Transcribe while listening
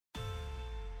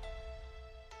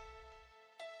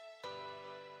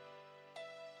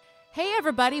Hey,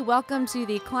 everybody. Welcome to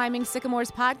the Climbing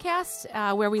Sycamores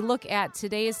podcast, where we look at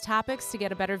today's topics to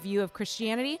get a better view of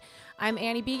Christianity. I'm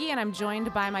Annie Beege, and I'm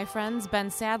joined by my friends Ben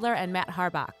Sadler and Matt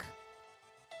Harbach.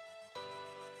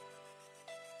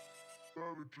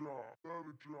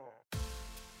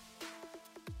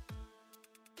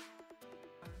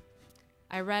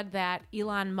 I read that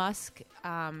Elon Musk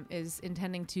is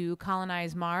intending to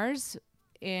colonize Mars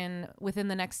within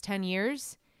the next 10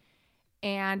 years.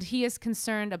 And he is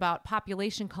concerned about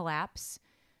population collapse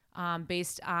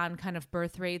based on kind of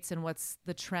birth rates and what's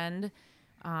the trend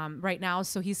right now.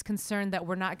 So he's concerned that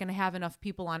we're not going to have enough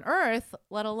people on Earth,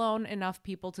 let alone enough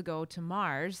people to go to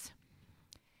Mars.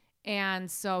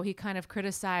 And so he kind of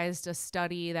criticized a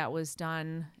study that was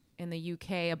done in the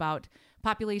UK about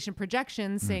population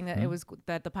projections, saying that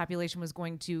that the population was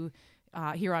going to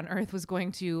here on Earth was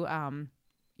going to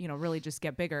really just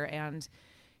get bigger, and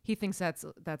he thinks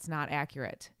that's not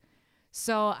accurate.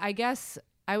 So I guess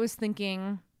I was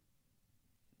thinking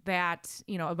that,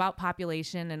 about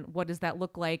population and what does that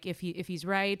look like if he's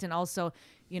right, and also,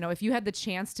 if you had the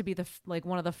chance to be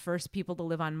one of the first people to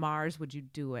live on Mars, would you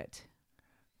do it?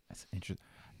 That's interesting.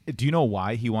 Do you know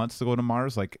why he wants to go to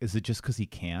Mars? Like, is it just because he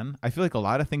can? I feel like a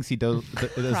lot of things he does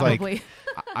is like,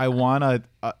 I want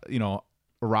a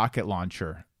rocket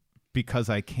launcher because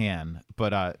I can.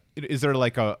 But is there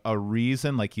like a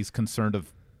reason? Like he's concerned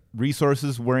of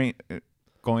resources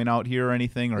going out here or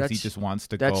anything, or he just wants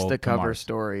to go to Mars? That's the cover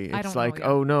story. It's like, know,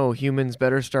 yeah. Oh no, humans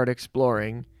better start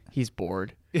exploring. He's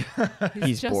bored.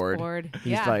 He's just bored.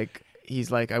 He's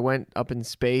like, I went up in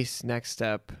space. Next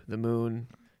step, the moon.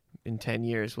 In 10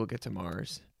 years, we'll get to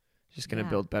Mars. Just going to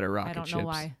build better rocket ships. I don't know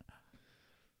why.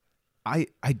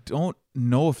 I don't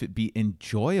know if it'd be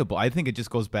enjoyable. I think it just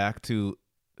goes back to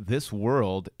this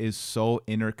world is so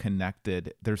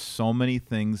interconnected. There's so many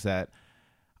things that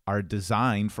are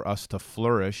designed for us to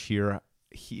flourish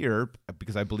here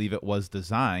because I believe it was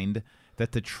designed,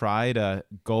 that to try to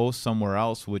go somewhere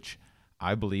else, which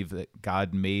I believe that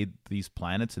God made these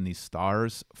planets and these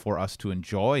stars for us to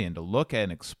enjoy and to look at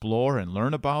and explore and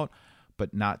learn about,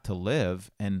 but not to live.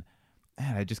 And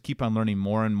man, I just keep on learning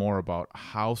more and more about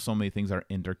how so many things are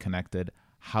interconnected.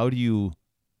 How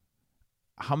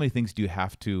many things do you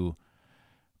have to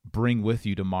bring with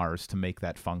you to Mars to make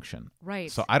that function?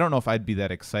 Right. So I don't know if I'd be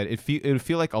that excited. It would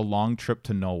feel like a long trip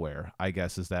to nowhere, I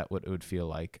guess, is that what it would feel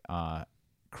like.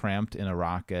 Cramped in a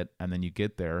rocket, and then you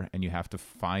get there and you have to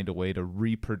find a way to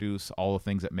reproduce all the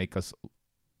things that make us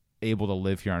able to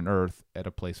live here on Earth at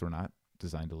a place we're not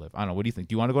designed to live. I don't know. What do you think?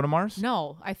 Do you want to go to Mars?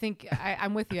 No, I think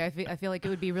I'm with you. I feel like it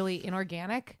would be really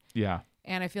inorganic. Yeah.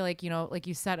 And I feel like, like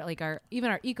you said, like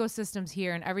even our ecosystems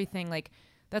here and everything, like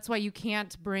that's why you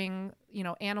can't bring,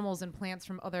 animals and plants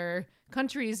from other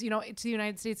countries, to the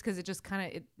United States, because it just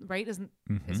kind of, right?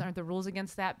 Aren't the rules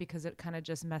against that? Because it kind of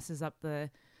just messes up the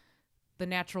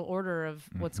natural order of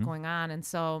what's going on. And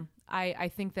so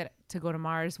I think that to go to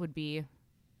Mars would be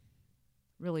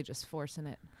really just forcing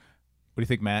it. What do you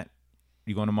think, Matt?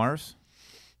 You going to Mars?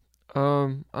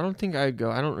 I don't think I'd go.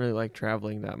 I don't really like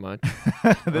traveling that much.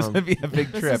 This would be a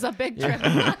big trip. This is a big trip.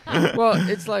 Well,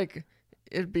 it's like,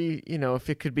 it'd be, if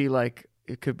it could be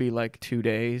like 2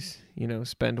 days,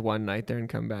 spend one night there and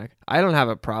come back. I don't have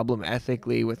a problem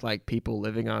ethically with like people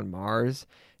living on Mars.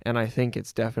 And I think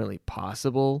it's definitely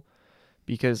possible.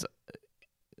 Because,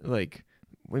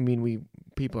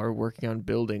 people are working on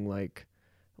building like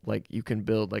you can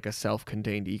build like a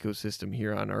self-contained ecosystem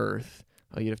here on Earth.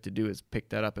 All you have to do is pick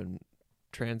that up and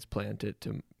transplant it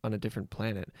on a different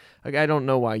planet. Like, I don't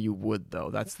know why you would,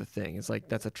 though. That's the thing. It's like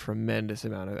that's a tremendous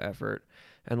amount of effort.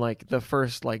 And like the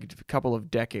first couple of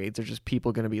decades are just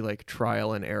people going to be like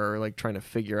trial and error, like trying to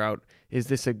figure out, is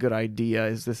this a good idea?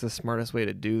 Is this the smartest way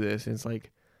to do this? And it's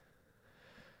like,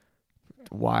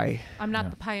 why? I'm not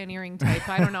the pioneering type.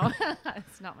 I don't know.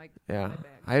 It's not my yeah.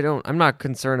 my bag. I'm not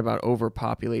concerned about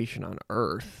overpopulation on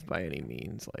Earth by any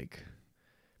means. Like,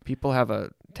 people have a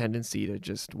tendency to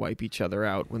just wipe each other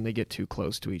out when they get too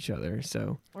close to each other.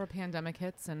 So, or a pandemic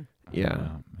hits and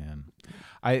man,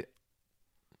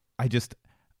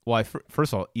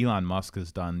 first of all, Elon Musk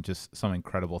has done just some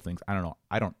incredible things. I don't know.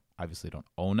 I obviously don't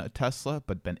own a Tesla,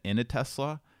 but been in a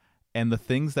Tesla, and the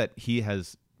things that he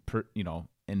has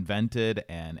invented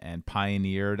and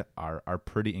pioneered are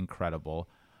pretty incredible.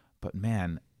 But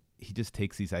man, he just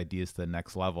takes these ideas to the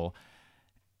next level,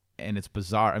 and it's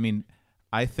bizarre. I mean,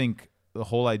 I think the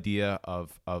whole idea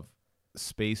of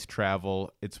space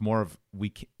travel, it's more of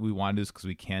we want to do this because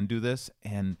we can do this,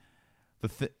 and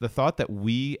the thought that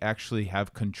we actually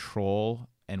have control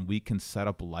and we can set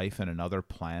up life in another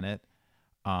planet.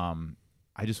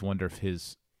 I just wonder if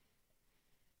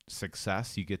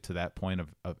success, you get to that point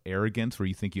of arrogance where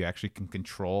you think you actually can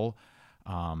control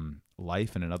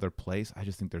life in another place. I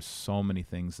just think there's so many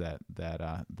things that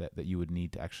you would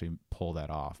need to actually pull that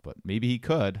off. But maybe he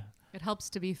could. It helps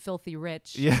to be filthy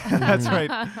rich. Yeah, that's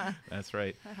right. That's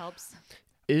right. That helps.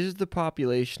 Is the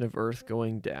population of Earth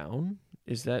going down?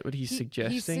 Is that what he's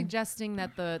suggesting? He's suggesting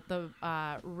that the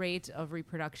rate of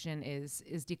reproduction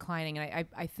is declining. And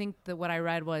I think that what I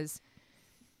read was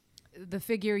the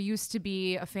figure used to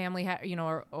be a family,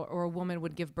 or a woman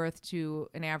would give birth to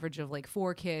an average of like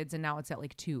 4 kids, and now it's at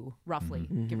like 2, roughly,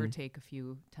 give or take a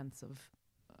few tenths of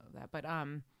that. But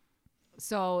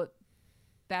so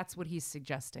that's what he's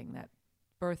suggesting, that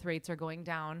birth rates are going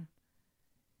down.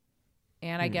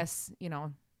 And I guess,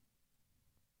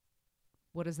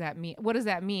 what does that mean? What does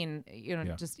that mean?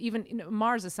 Just even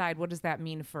Mars aside, what does that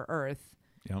mean for Earth?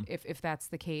 Yeah. If that's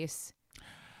the case.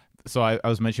 So I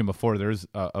was mentioning before, there's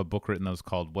a book written that was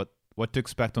called What to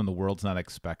Expect When the World's Not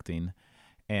Expecting.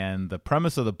 And the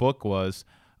premise of the book was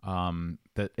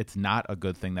that it's not a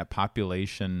good thing, that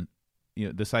population,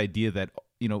 this idea that,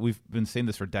 we've been saying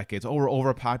this for decades, we're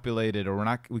overpopulated, or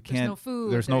we can't,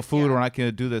 there's no food, we're not going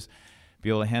to do this, be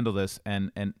able to handle this.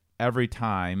 And every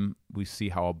time we see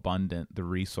how abundant the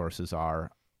resources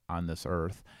are on this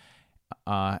earth.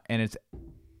 And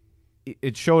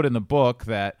it showed in the book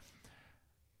that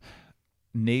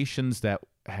nations that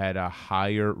had a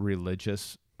higher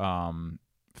religious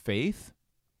faith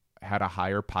had a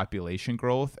higher population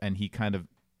growth, and he kind of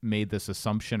made this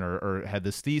assumption or had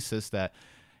this thesis that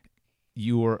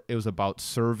it was about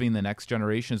serving the next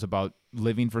generation, it's about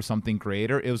living for something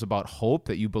greater. It was about hope,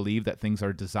 that you believe that things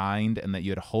are designed and that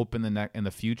you had hope in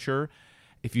the future.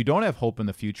 If you don't have hope in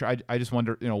the future, I just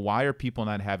wonder, why are people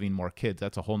not having more kids?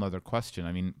 That's a whole nother question.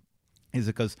 I mean, is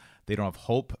it because they don't have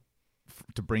hope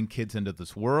to bring kids into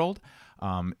this world?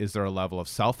 Is there a level of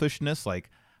selfishness? Like,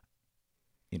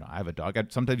 I have a dog.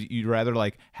 Sometimes you'd rather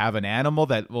like have an animal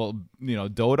that will,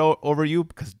 dote over you,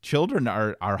 because children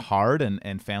are hard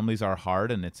and families are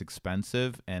hard, and it's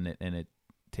expensive, and it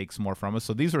takes more from us.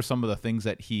 So these are some of the things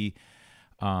that he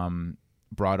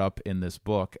brought up in this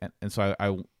book. And so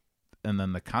and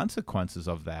then the consequences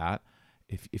of that,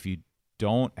 if you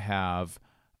don't have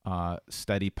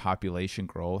steady population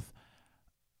growth,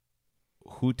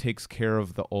 who takes care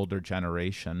of the older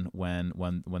generation when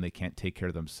they can't take care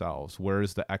of themselves? Where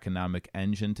is the economic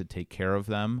engine to take care of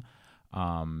them?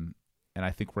 And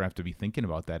I think we're going to have to be thinking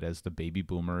about that as the baby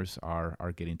boomers are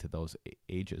getting to those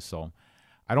ages. So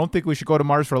I don't think we should go to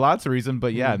Mars for lots of reasons,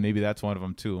 but yeah, maybe that's one of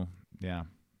them too. Yeah.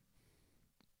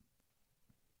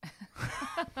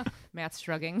 Matt's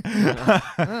shrugging. Well,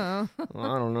 I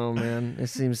don't know, man.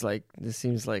 This seems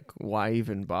like why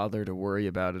even bother to worry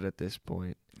about it at this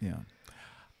point? Yeah.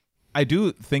 I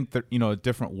do think that, a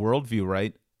different worldview,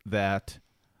 right? That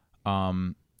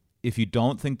if you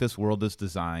don't think this world is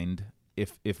designed,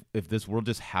 if this world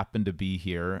just happened to be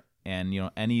here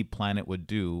and, any planet would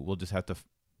do, we'll just have to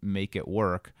make it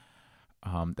work.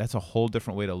 That's a whole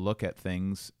different way to look at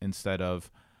things, instead of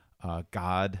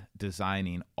God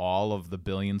designing all of the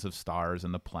billions of stars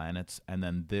and the planets, and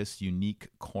then this unique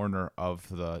corner of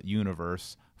the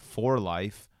universe for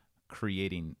life,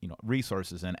 creating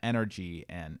resources and energy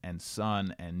and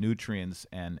sun and nutrients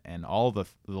and all the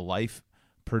life,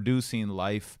 producing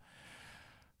life,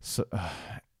 so,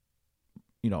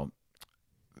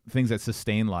 things that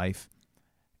sustain life.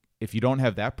 If you don't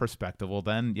have that perspective, well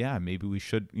then maybe we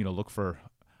should look for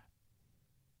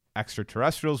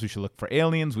extraterrestrials, we should look for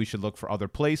aliens, we should look for other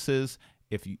places.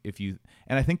 If you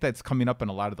and I think that's coming up in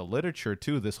a lot of the literature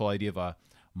too, this whole idea of a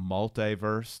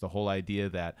multiverse, the whole idea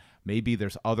that maybe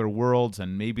there's other worlds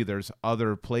and maybe there's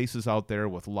other places out there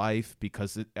with life,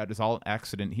 because it is all an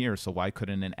accident here, so why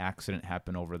couldn't an accident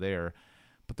happen over there?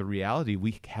 But the reality,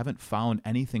 we haven't found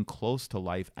anything close to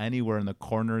life anywhere in the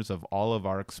corners of all of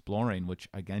our exploring, which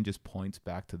again just points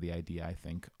back to the idea, I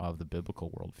think, of the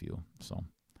biblical worldview. So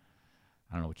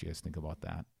I don't know what you guys think about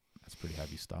that. That's pretty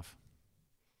heavy stuff.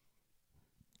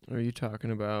 Are you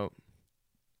talking about?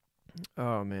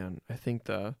 Oh man, I think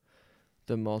the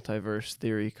multiverse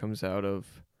theory comes out of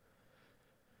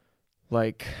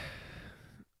are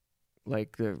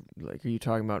you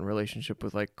talking about in relationship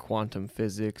with like quantum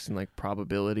physics and like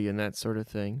probability and that sort of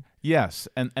thing? Yes,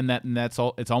 and that's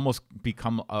all. It's almost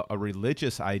become a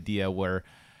religious idea where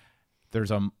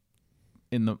there's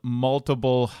in the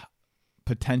multiple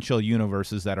potential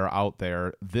universes that are out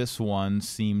there, this one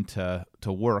seemed to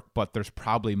work, but there's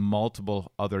probably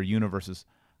multiple other universes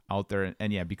out there,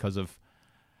 and because of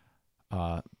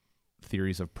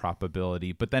theories of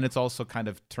probability. But then it's also kind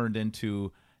of turned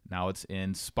into, now it's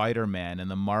in Spider-Man and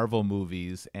the Marvel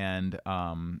movies, and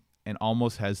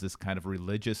almost has this kind of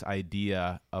religious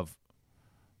idea of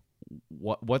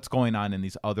what's going on in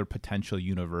these other potential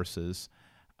universes,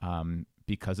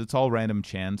 because it's all random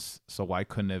chance. So why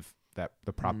couldn't have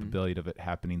the probability of it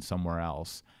happening somewhere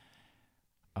else?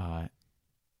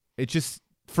 It just,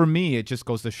 for me, it just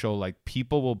goes to show, like,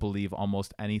 people will believe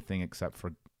almost anything except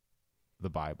for the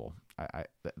Bible.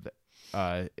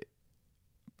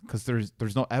 Because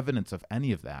there's no evidence of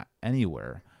any of that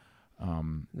anywhere.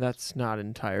 That's not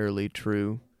entirely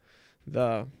true.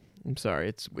 I'm sorry,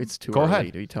 it's too Go early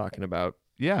ahead. to be talking about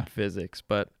Yeah. physics,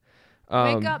 but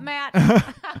Wake up, Matt.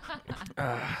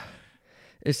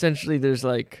 essentially there's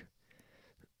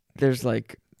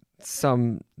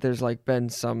been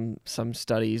some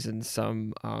studies and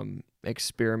some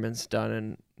experiments done,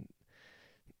 and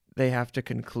they have to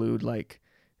conclude, like,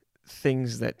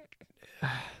 things that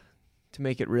to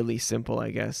make it really simple,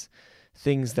 I guess,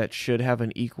 things that should have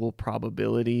an equal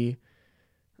probability,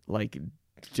 like,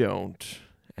 don't.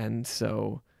 And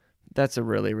so that's a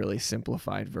really, really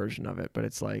simplified version of it, but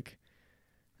it's like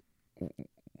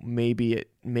maybe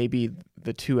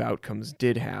the two outcomes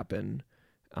did happen,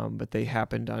 but they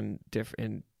happened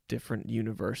in different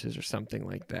universes or something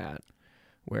like that,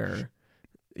 where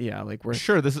like we're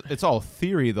Sure, it's all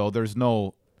theory, though. There's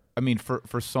no, I mean,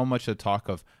 for so much of talk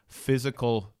of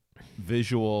physical,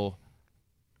 visual,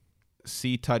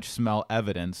 see, touch, smell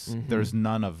evidence, there's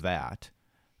none of that.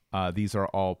 These are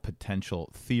all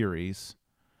potential theories.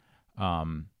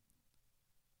 I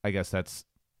guess that's,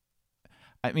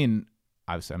 I mean,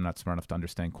 obviously I'm not smart enough to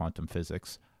understand quantum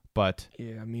physics, but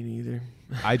yeah, me neither.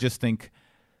 I just think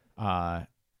how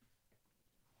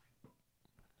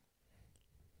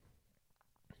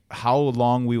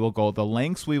long we will go, the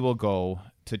lengths we will go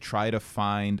to try to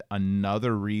find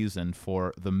another reason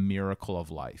for the miracle of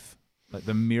life, like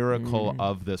the miracle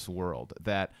of this world,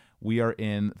 that we are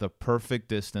in the perfect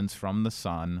distance from the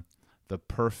sun, the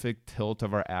perfect tilt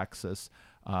of our axis,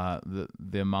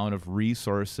 the amount of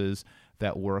resources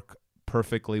that work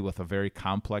perfectly with a very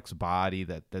complex body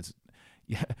that's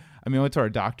yeah. I mean, I went to our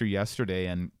doctor yesterday,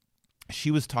 and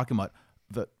she was talking about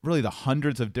the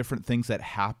hundreds of different things that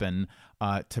happen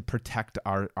to protect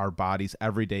our bodies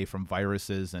every day from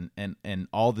viruses and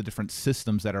all the different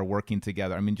systems that are working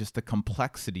together. I mean, just the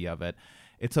complexity of it.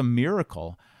 It's a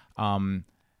miracle.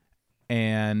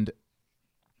 And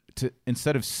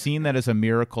instead of seeing that as a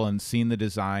miracle and seeing the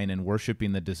design and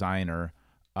worshiping the designer,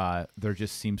 there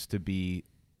just seems to be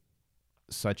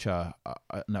such a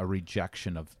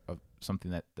rejection of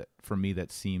something that for me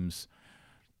that seems,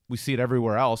 we see it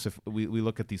everywhere else. If we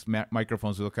look at these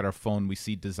microphones, we look at our phone, we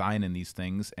see design in these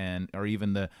things, or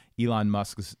even the Elon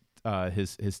Musk's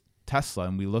his Tesla,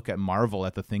 and we look at marvel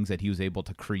at the things that he was able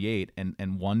to create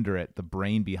and wonder at the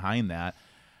brain behind that.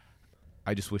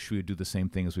 I just wish we would do the same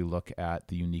thing as we look at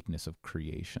the uniqueness of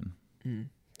creation.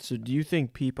 So do you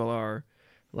think people are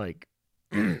like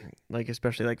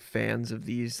especially like fans of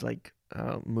these like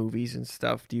movies and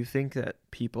stuff, do you think that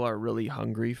people are really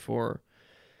hungry for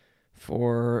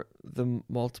the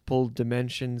multiple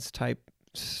dimensions type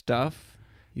stuff?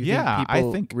 Yeah, think people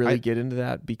I think really get into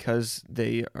that because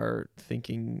they are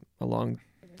thinking along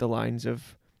the lines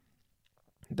of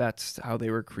that's how they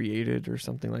were created or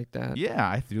something like that?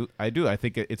 Yeah, I do. I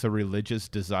think it's a religious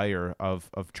desire of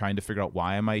trying to figure out,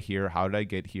 why am I here? How did I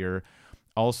get here?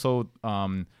 Also,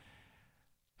 I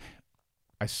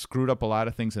screwed up a lot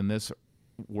of things in this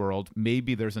world.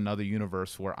 Maybe there's another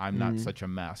universe where I'm not such a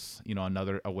mess.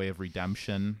 A way of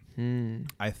redemption.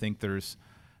 I think there's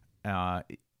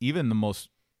even the most,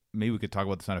 maybe we could talk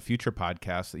about this on a future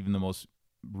podcast, even the most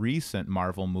recent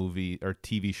Marvel movie or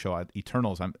TV show,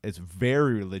 Eternals, it's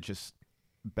very religious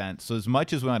bent. So as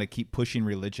much as we want to keep pushing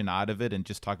religion out of it and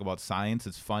just talk about science,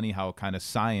 it's funny how kind of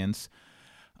science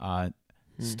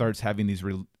starts having these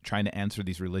trying to answer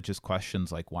these religious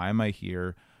questions, like, why am I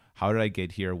here? How did I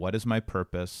get here? What is my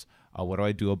purpose? What do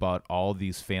I do about all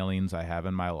these failings I have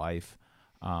in my life?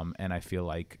 And I feel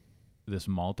like this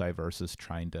multiverse is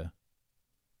trying to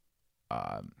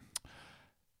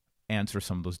answer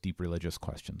some of those deep religious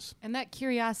questions. And that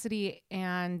curiosity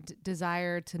and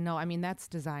desire to know, I mean, that's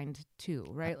designed too,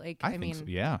 right? Like, I mean, so,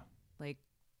 yeah. Like,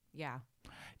 yeah.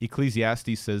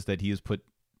 Ecclesiastes says that he has put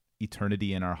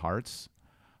eternity in our hearts.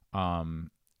 Paul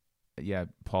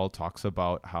talks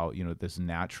about how, this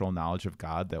natural knowledge of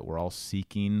God that we're all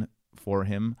seeking for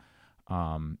him.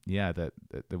 That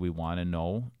we want to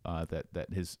know, that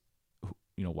his,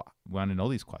 we want to know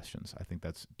these questions. I think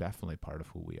that's definitely part of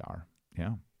who we are.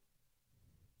 Yeah.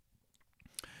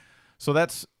 So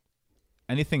that's,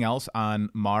 anything else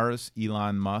on Mars,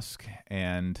 Elon Musk,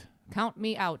 and... Count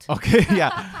me out. Okay,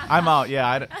 yeah, I'm out.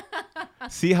 Yeah,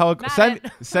 See how it, Not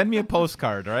send me a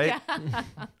postcard, right? Yeah.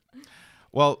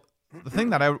 Well, the thing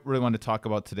that I really want to talk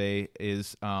about today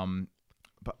is about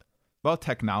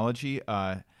technology.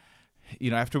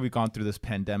 After we've gone through this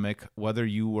pandemic, whether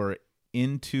you were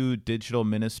into digital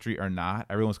ministry or not,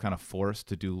 everyone was kind of forced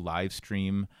to do live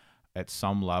stream at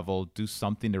some level, do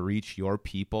something to reach your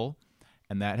people.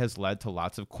 And that has led to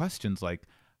lots of questions like,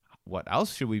 what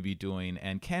else should we be doing?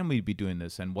 And can we be doing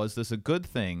this? And was this a good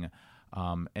thing?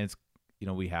 And it's,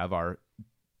 we have our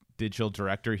digital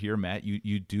director here, Matt.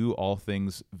 You do all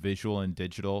things visual and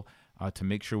digital to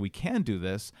make sure we can do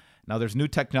this. Now, there's new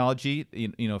technology.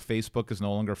 Facebook is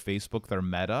no longer Facebook. They're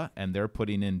Meta, and they're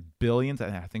putting in billions.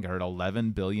 I think I heard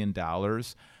 $11 billion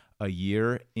a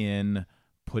year in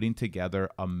putting together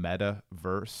a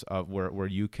metaverse of where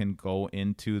you can go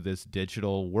into this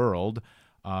digital world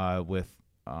with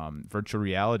virtual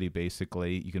reality.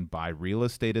 Basically, you can buy real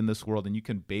estate in this world, and you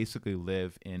can basically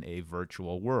live in a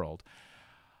virtual world.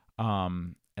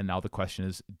 And now the question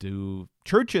is, do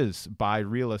churches buy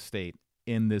real estate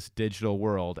in this digital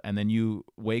world? And then you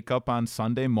wake up on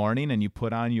Sunday morning and you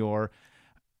put on your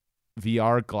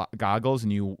VR goggles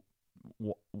and you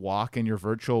walk in your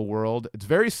virtual world. It's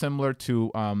very similar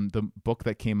to the book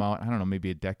that came out, I don't know,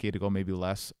 maybe a decade ago, maybe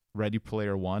less, Ready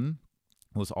Player One.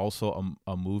 Was also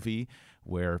a movie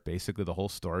where basically the whole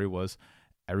story was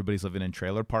everybody's living in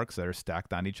trailer parks that are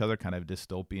stacked on each other, kind of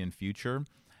dystopian future.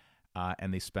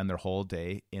 And they spend their whole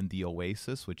day in the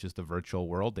Oasis, which is the virtual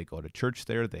world. They go to church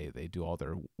there. They do all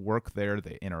their work there.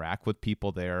 They interact with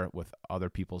people there, with other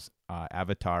people's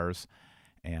avatars,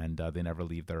 and they never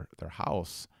leave their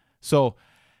house. So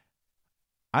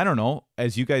I don't know,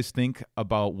 as you guys think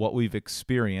about what we've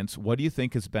experienced, what do you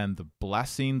think has been the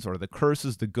blessings or the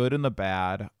curses, the good and the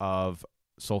bad of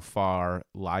so far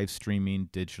live streaming,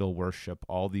 digital worship,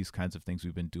 all these kinds of things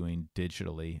we've been doing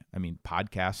digitally? I mean,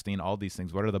 podcasting, all these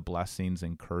things. What are the blessings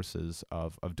and curses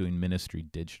of doing ministry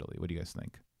digitally? What do you guys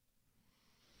think?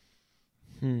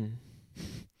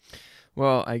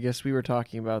 Well, I guess we were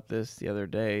talking about this the other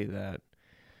day that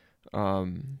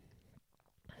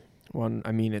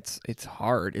it's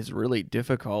hard. It's really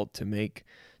difficult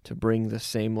to bring the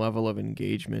same level of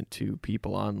engagement to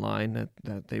people online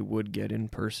that they would get in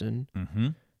person. Mm-hmm.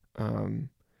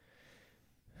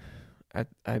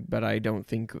 But I don't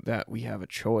think that we have a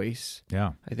choice.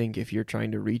 Yeah. I think if you're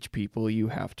trying to reach people, you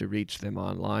have to reach them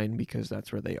online because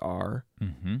that's where they are.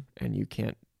 Mm-hmm. And you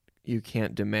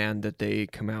can't demand that they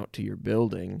come out to your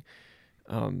building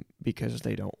because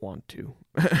they don't want to.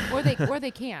 or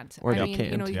they can't. Or I they mean,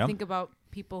 can't. you Yep. think about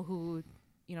people who,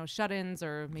 shut-ins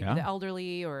or maybe the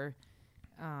elderly or,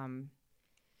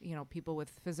 people with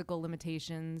physical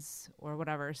limitations or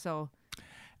whatever. So,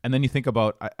 and then you think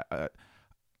about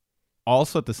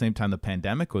also at the same time the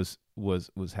pandemic was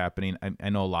happening. I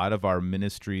know a lot of our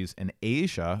ministries in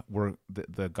Asia were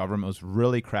the government was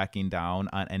really cracking down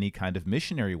on any kind of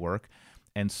missionary work,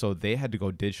 and so they had to go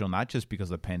digital, not just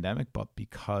because of the pandemic, but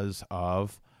because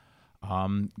of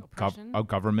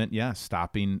government,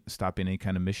 stopping any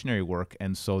kind of missionary work.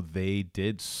 And so they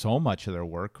did so much of their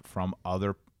work from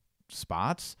other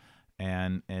spots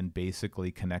and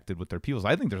basically connected with their people. So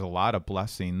I think there's a lot of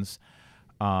blessings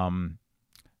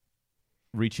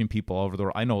reaching people all over the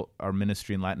world. I know our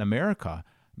ministry in Latin America,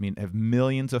 have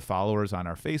millions of followers on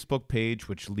our Facebook page,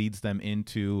 which leads them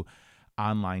into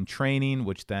online training,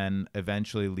 which then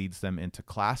eventually leads them into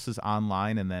classes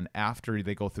online. And then after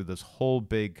they go through this whole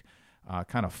big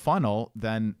kind of funnel,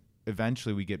 then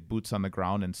eventually we get boots on the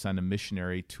ground and send a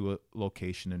missionary to a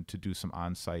location and to do some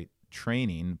on-site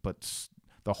training. But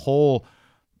the whole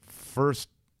first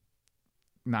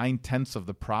 9/10 of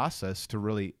the process to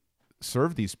really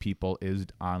serve these people is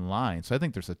online. So I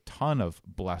think there's a ton of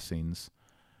blessings.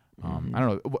 I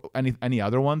don't know, any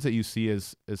other ones that you see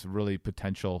as really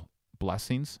potential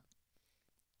blessings?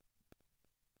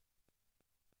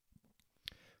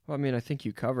 Well, I think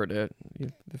you covered it.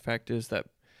 The fact is that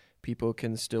people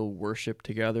can still worship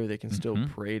together. They can still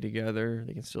pray together.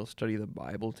 They can still study the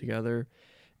Bible together.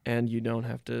 And you don't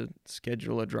have to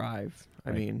schedule a drive.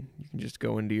 Right. You can just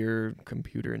go into your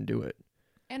computer and do it.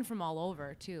 and from all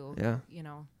over too. Yeah.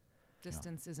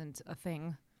 Distance isn't a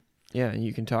thing. Yeah, and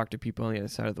you can talk to people on the other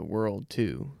side of the world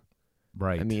too.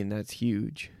 Right. That's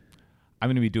huge. I'm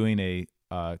going to be doing a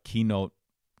keynote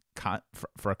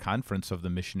for a conference of the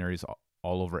missionaries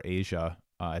all over Asia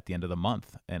at the end of the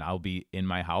month. And I'll be in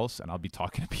my house and I'll be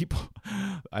talking to people,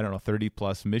 30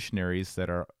 plus missionaries that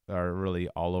are really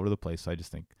all over the place. So I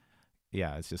just think,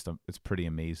 it's pretty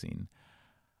amazing.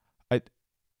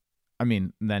 I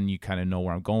mean, then you kind of know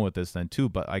where I'm going with this then too,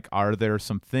 but like, are there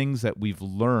some things that we've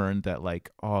learned that like,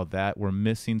 oh, that we're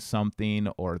missing something,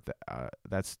 or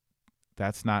that's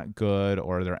not good,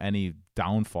 or are there any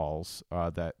downfalls,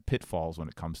 that pitfalls when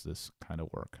it comes to this kind of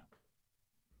work?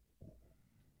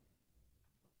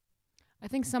 I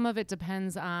think some of it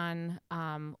depends on,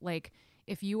 like,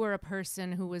 if you were a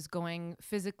person who was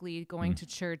physically going to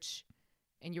church,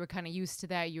 and you were kind of used to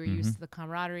that, you were used to the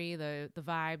camaraderie, the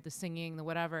vibe, the singing, the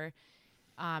whatever.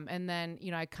 And then,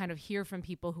 I kind of hear from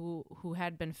people who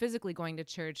had been physically going to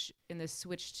church in this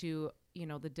switch to,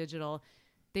 the digital,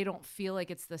 they don't feel like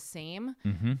it's the same.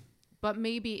 Mm-hmm. But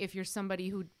maybe if you're somebody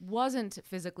who wasn't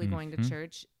physically going to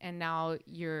church and now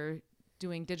you're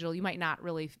doing digital, you might not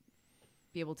really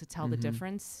be able to tell the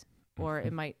difference, or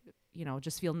it might,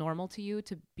 just feel normal to you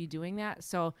to be doing that.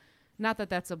 So not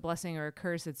that that's a blessing or a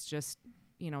curse. It's just,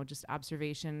 just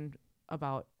observation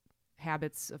about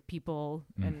habits of people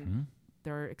and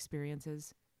their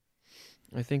experiences.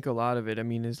 I think a lot of it,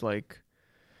 is like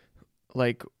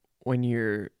when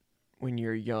you're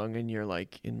young and you're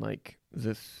like in like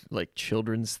this like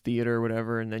children's theater or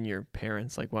whatever, and then your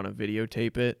parents like want to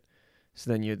videotape it. So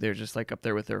then they're just like up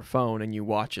there with their phone, and you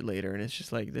watch it later, and it's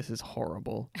just like, this is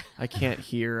horrible. I can't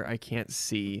hear, I can't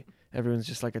see. Everyone's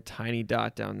just like a tiny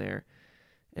dot down there.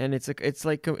 And it's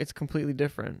completely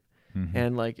different. Mm-hmm.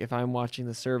 And like, if I'm watching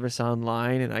the service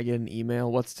online and I get an email,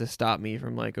 what's to stop me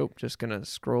from like, just going to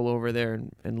scroll over there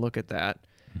and look at that,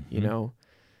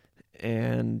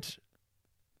 And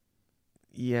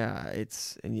yeah,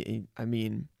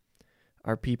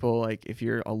 are people like, if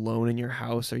you're alone in your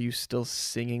house, are you still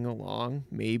singing along?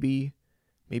 Maybe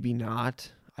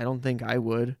not. I don't think I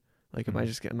would. Like, am I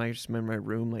just in my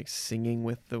room, like singing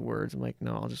with the words? I'm like,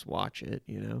 no, I'll just watch it,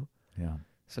 Yeah.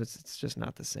 So it's just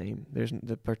not the same. There's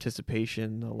the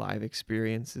participation, the live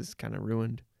experience is kind of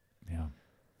ruined. Yeah.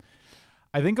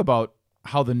 I think about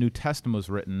how the New Testament was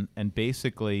written, and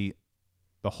basically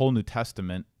the whole New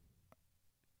Testament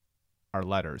are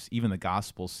letters. Even the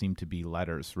Gospels seem to be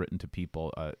letters written to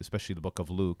people, especially the book of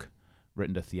Luke,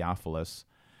 written to Theophilus.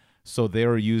 So they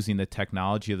were using the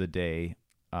technology of the day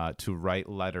to write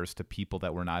letters to people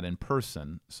that were not in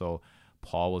person. So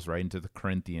Paul was writing to the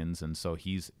Corinthians, and so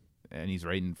he's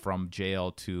writing from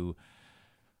jail to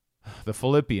the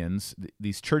Philippians,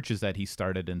 these churches that he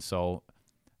started. And so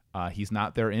he's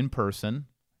not there in person,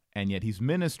 and yet he's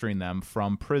ministering them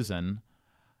from prison.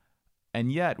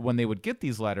 And yet when they would get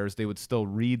these letters, they would still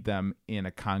read them in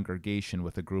a congregation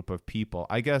with a group of people,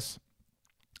 I guess.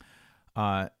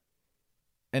 And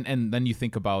then you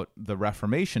think about the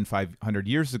Reformation 500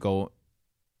 years ago,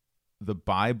 the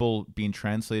Bible being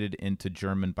translated into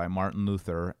German by Martin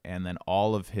Luther, and then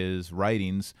all of his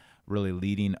writings really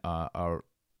leading a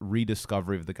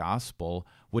rediscovery of the gospel,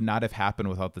 would not have happened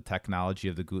without the technology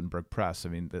of the Gutenberg press. I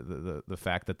mean, the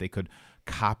fact that they could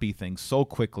copy things so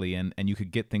quickly and you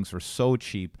could get things for so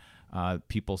cheap.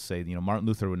 People say, Martin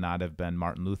Luther would not have been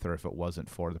Martin Luther if it wasn't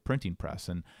for the printing press.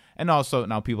 And also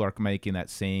now people are making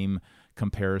that same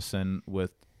comparison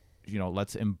with,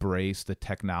 let's embrace the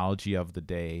technology of the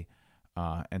day.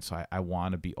 And so I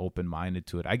want to be open-minded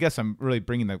to it. I guess I'm really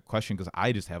bringing the question because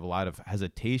I just have a lot of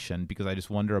hesitation, because I just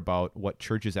wonder about what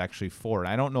church is actually for. And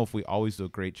I don't know if we always do a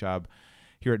great job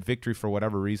here at Victory for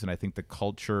whatever reason. I think the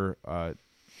culture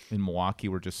in Milwaukee,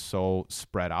 we're just so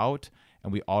spread out,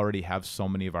 and we already have so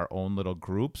many of our own little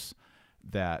groups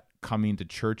that coming to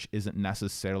church isn't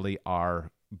necessarily our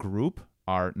group,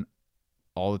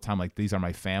 all the time, like, these are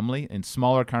my family. In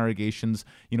smaller congregations,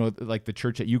 like the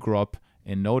church that you grew up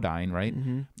in Nodine, right?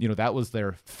 Mm-hmm. That was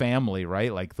their family,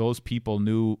 right? Like, those people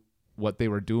knew what they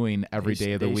were doing every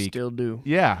day of the week. They still do.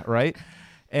 Yeah, right.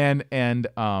 And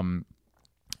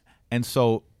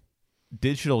so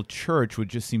digital church would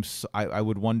just seem, I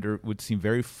would wonder, would seem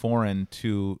very foreign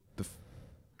to the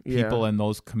people in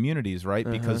those communities, right?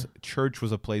 Because church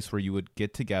was a place where you would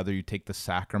get together, you'd take the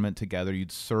sacrament together,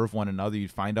 you'd serve one another,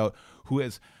 you'd find out who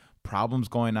has problems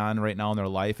going on right now in their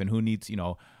life and who needs,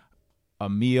 a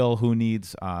meal, who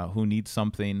needs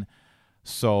something.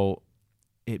 So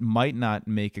it might not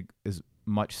make as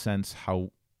much sense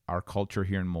how our culture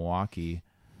here in Milwaukee,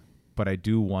 but I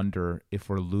do wonder if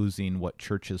we're losing what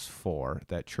church is for.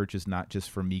 That church is not just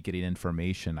for me getting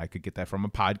information. I could get that from a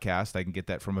podcast. I can get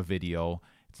that from a video.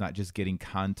 It's not just getting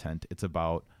content. It's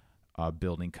about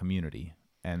building community.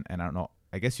 And I don't know.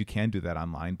 I guess you can do that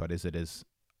online, but is it as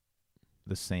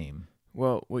the same?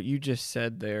 Well, what you just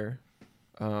said there,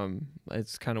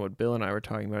 it's kind of what Bill and I were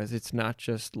talking about, is it's not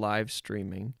just live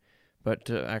streaming, but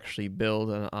to actually build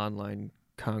an online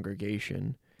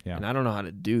congregation. Yeah. And I don't know how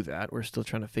to do that. We're still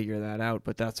trying to figure that out,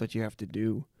 but that's what you have to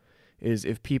do, is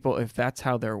if that's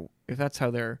how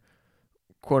they're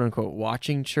quote unquote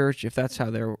watching church, if that's how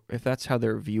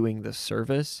they're viewing the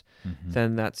service,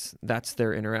 then that's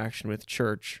their interaction with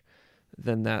church.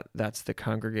 Then that's the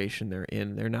congregation they're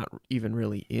in. They're not even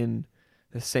really in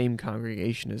the same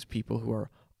congregation as people who are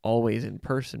always in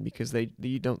person, because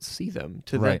you don't see them.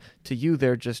 To you,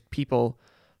 they're just people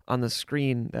on the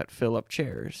screen that fill up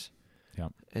chairs. Yeah.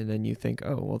 And then you think,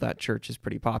 oh, well, that church is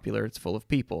pretty popular. It's full of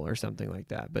people or something like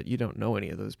that. But you don't know any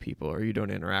of those people, or you don't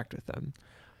interact with them.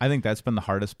 I think that's been the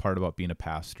hardest part about being a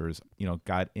pastor is,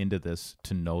 got into this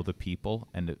to know the people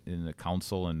and in the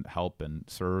counsel and help and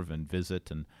serve and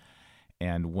visit.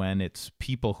 And when it's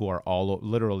people who are all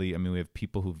literally, we have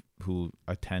people who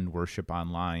attend worship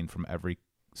online from every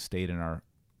state in our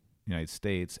United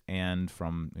States and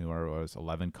from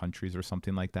 11 countries or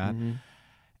something like that.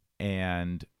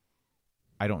 And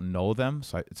I don't know them,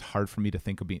 so it's hard for me to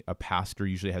think of being a pastor.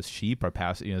 Usually has sheep, or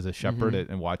pastor, as a shepherd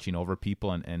and watching over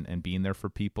people and being there for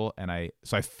people. And I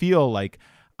feel like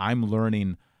I'm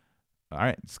learning. All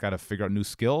right, it's got to figure out new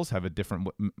skills, have a different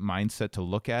mindset to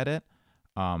look at it.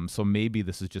 So maybe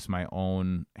this is just my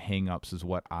own hang-ups, is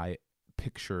what I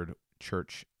pictured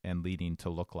church and leading to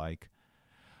look like.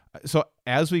 So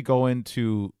as we go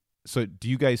into, do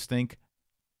you guys think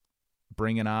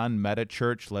bringing on Meta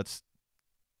Church, let's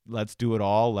do it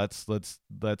all. Let's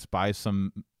buy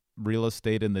some real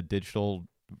estate in the digital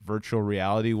virtual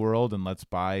reality world, and let's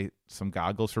buy some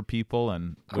goggles for people.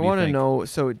 And I want to know,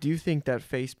 so do you think that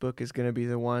Facebook is going to be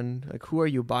the one? Like, who are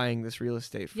you buying this real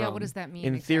estate from? Yeah, what does that mean?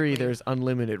 In theory, there's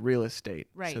unlimited real estate.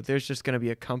 Right. So there's just going to be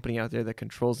a company out there that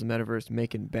controls the metaverse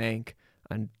making bank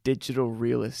on digital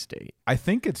real estate. I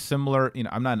think it's similar,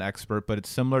 I'm not an expert, but it's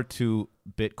similar to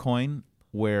Bitcoin,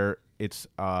 where it's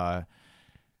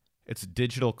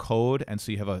digital code, and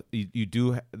so you have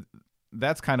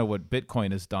that's kind of what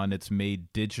Bitcoin has done. It's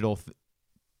made digital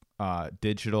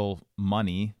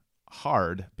money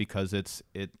hard, because it's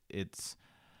a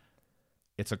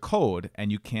code,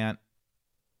 and you can't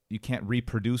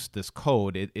reproduce this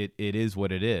code. It is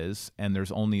what it is, and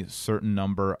there's only a certain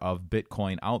number of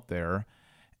Bitcoin out there,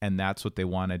 and that's what they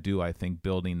want to do. I think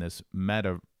building this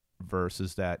metaverse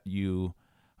is that you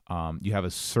have a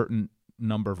certain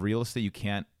number of real estate. You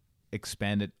can't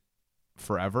expand it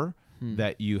forever.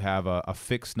 That you have a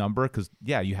fixed number, because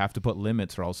you have to put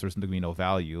limits, or else there's going to be no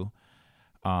value.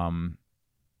 And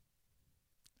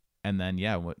then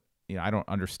I don't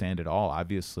understand it all,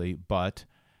 obviously, but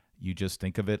you just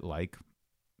think of it like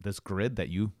this grid that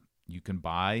you can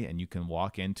buy and you can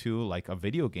walk into, like a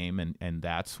video game, and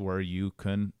that's where you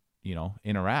can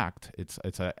interact. It's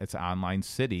an online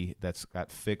city that's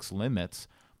got fixed limits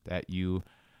that you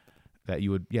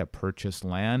would purchase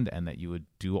land, and that you would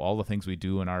do all the things we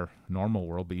do in our normal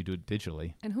world, but you do it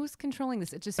digitally. And who's controlling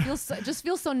this? It just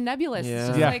feels so nebulous. Yeah.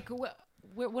 It's just like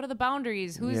what are the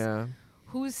boundaries? Who's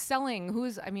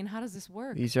selling? How does this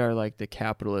work? These are like the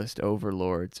capitalist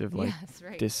overlords of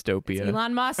dystopia. It's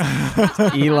Elon Musk.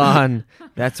 Elon.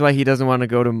 That's why he doesn't want to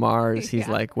go to Mars. He's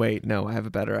like, wait, no, I have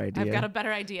a better idea. I've got a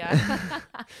better idea.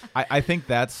 I think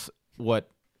that's what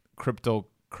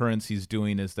cryptocurrency's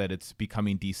doing, is that it's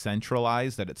becoming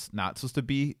decentralized, that it's not supposed to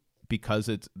be, because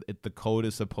the code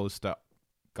is supposed to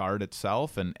guard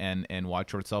itself and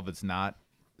watch over itself. It's not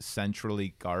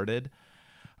centrally guarded.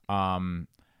 And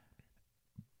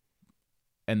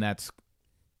that's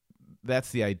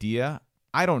the idea.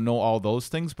 I don't know all those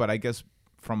things, but I guess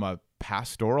from a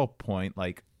pastoral point,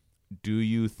 like, do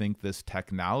you think this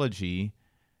technology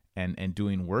and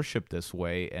doing worship this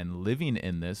way and living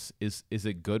in this, is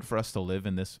it good for us to live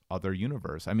in this other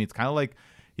universe? It's kind of like,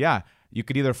 you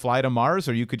could either fly to Mars,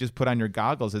 or you could just put on your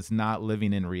goggles. It's not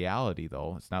living in reality,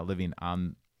 though. It's not living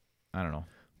on, I don't know.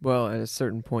 Well, at a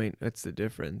certain point, that's the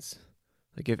difference.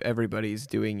 Like, if everybody's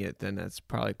doing it, then that's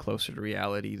probably closer to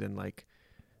reality than like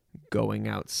going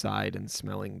outside and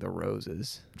smelling the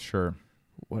roses. Sure.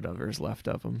 Whatever's left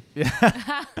of them.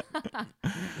 Yeah.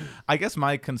 I guess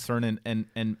my concern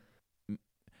and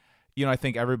I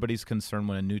think everybody's concerned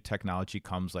when a new technology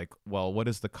comes, like, well, what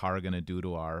is the car going to do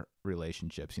to our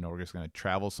relationships? We're just going to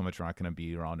travel so much, we're not going to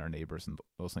be around our neighbors and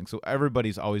those things. So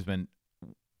everybody's always been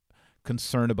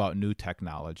concerned about new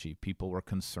technology. People were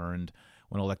concerned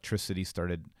when electricity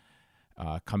started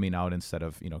coming out instead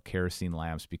of kerosene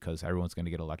lamps, because everyone's going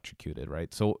to get electrocuted,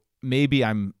 right? So maybe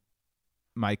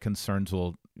my concerns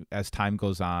will, as time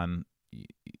goes on,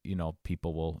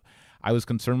 people will. I was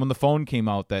concerned when the phone came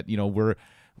out that we're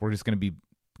just going to be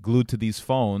glued to these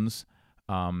phones.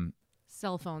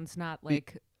 Cell phones, not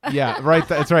like. Yeah, right.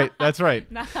 That's right. That's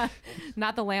right.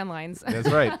 Not the landlines. That's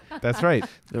right. That's right.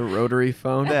 The rotary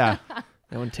phone. Yeah.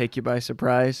 That one take you by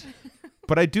surprise.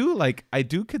 But I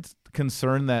do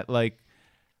concern that, like,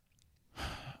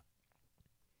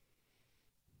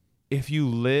 if you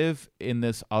live in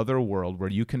this other world where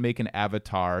you can make an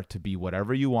avatar to be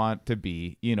whatever you want to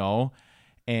be, you know,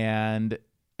 and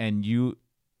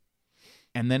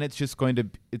then it's just going to,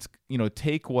 it's, you know,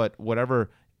 take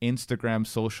whatever Instagram,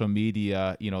 social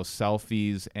media, you know,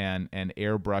 selfies and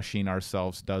airbrushing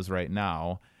ourselves does right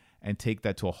now, and take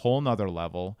that to a whole nother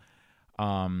level.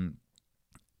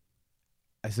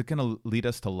 Is it going to lead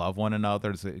us to love one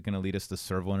another? Is it going to lead us to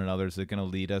serve one another? Is it going to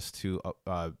lead us to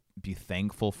be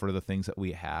thankful for the things that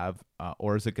we have?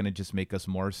 Or is it going to just make us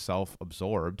more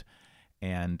self-absorbed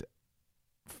and,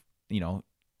 you know,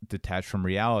 detached from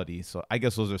reality? So I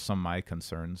guess those are some of my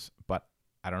concerns, but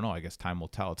I don't know. I guess time will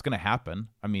tell. It's going to happen.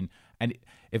 I mean, and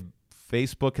if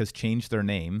Facebook has changed their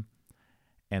name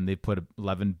and they put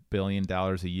 $11 billion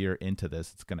a year into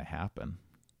this, it's going to happen.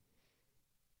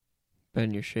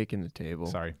 Ben, you're shaking the table.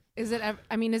 Sorry. Is it?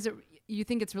 I mean, is it? You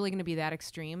think it's really going to be that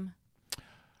extreme?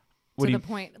 What to do the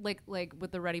point, like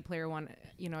with the Ready Player One,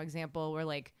 you know, example, where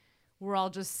like we're all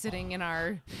just sitting in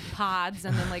our pods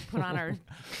and then like put on our.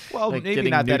 Well, like maybe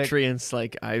getting not nutrients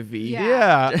like IV.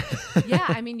 Yeah. Yeah. Yeah,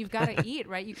 I mean, you've got to eat,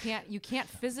 right? You can't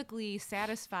physically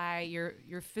satisfy your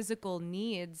physical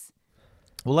needs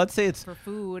Well, let's say for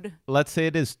food.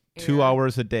 it is 2 Air.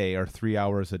 hours a day or 3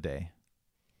 hours a day.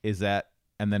 Is that,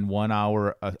 and then 1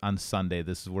 hour on Sunday?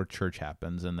 This is where church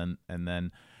happens, and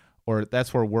then, or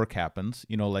that's where work happens.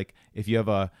 You know, like if you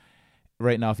have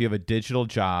right now, if you have a digital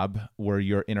job where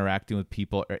you're interacting with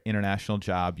people, or international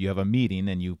job, you have a meeting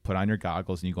and you put on your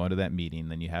goggles and you go into that meeting,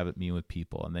 then you have it meeting with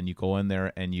people, and then you go in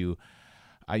there and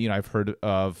I've heard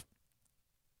of,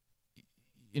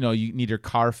 you know, you need your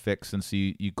car fixed, and so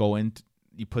you go in,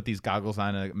 you put these goggles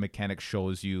on, and a mechanic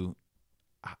shows you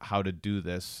how to do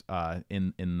this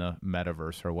in the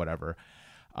metaverse or whatever.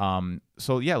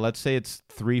 So yeah, let's say it's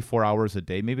 3-4 hours a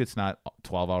day. Maybe it's not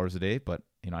 12 hours a day, but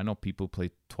you know, I know people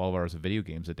play 12 hours of video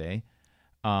games a day.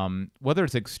 Whether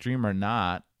it's extreme or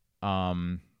not,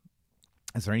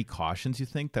 is there any cautions you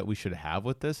think that we should have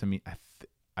with this? I mean,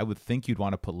 I would think you'd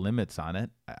want to put limits on it.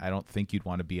 I don't think you'd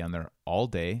want to be on there all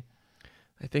day.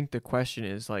 I think the question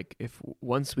is, like, if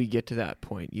once we get to that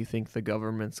point, you think the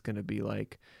government's going to be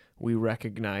like, we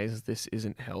recognize this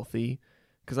isn't healthy?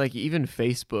 Because, like, even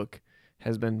Facebook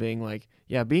has been being like,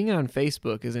 yeah, being on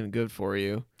Facebook isn't good for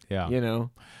you. Yeah. You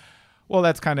know? Well,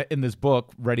 that's kind of in this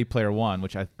book, Ready Player One,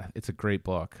 which it's a great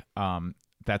book.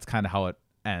 That's kind of how it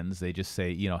ends. They just say,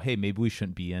 you know, hey, maybe we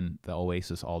shouldn't be in the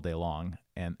oasis all day long.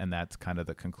 And that's kind of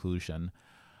the conclusion.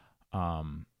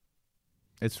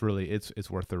 It's really, it's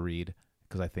worth a read,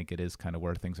 because I think it is kind of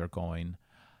where things are going.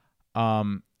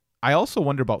 I also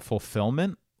wonder about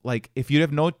fulfillment. Like, if you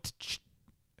have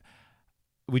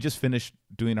we just finished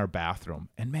doing our bathroom,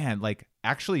 and man, like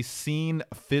actually seeing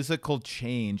physical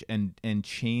change and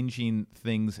changing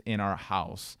things in our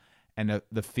house, and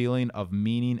the feeling of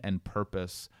meaning and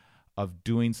purpose of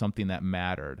doing something that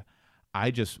mattered.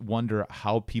 I just wonder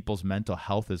how people's mental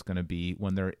health is going to be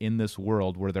when they're in this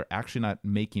world where they're actually not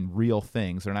making real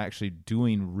things. They're not actually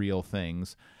doing real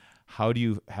things. How do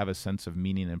you have a sense of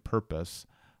meaning and purpose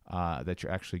that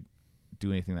you're actually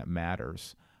doing anything that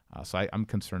matters? So I'm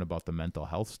concerned about the mental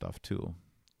health stuff too.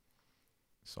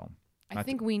 So I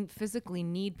think we physically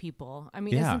need people. I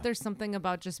mean, Yeah. isn't there something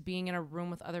about just being in a room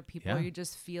with other people? Yeah. You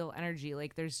just feel energy.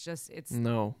 Like there's just, it's,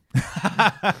 No.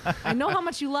 I know how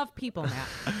much you love people, Matt.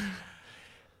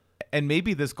 And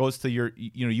maybe this goes to your,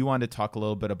 you know, you wanted to talk a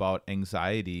little bit about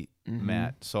anxiety, Mhm.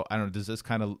 Matt. So I don't know, does this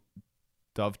kind of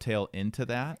dovetail into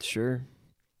that? Sure.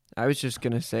 I was just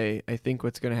going to say, I think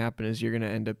what's going to happen is you're going to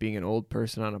end up being an old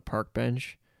person on a park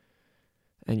bench.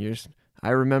 And I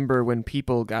remember when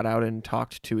people got out and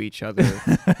talked to each other.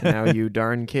 And now you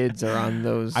darn kids are on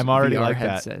those I'm already VR like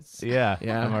headsets. that. Yeah,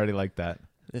 Yeah. I'm already like that.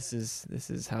 This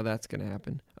is how that's going to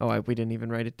happen. Oh, we didn't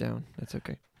even write it down. That's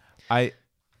okay.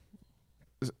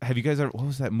 Have you guys ever, what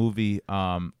was that movie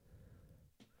where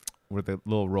the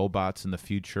little robots in the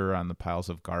future on the piles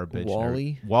of garbage?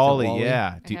 WALL-E? WALL-E, Is it WALL-E?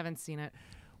 yeah. I haven't seen it.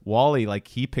 WALL-E, like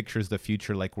he pictures the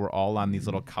future like we're all on these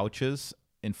little couches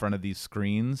in front of these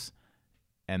screens,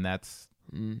 and that's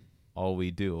all we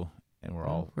do, and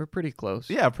We're pretty close.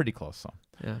 pretty close. So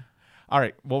Yeah. all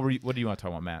right, what do you want to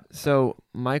talk about, Matt? So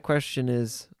my question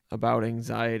is about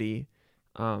anxiety.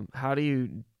 How do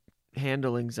you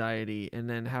handle anxiety, and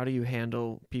then how do you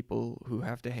handle people who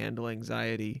have to handle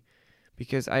anxiety?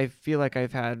 Because I feel like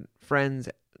I've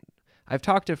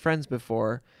talked to friends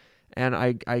before, and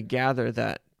I gather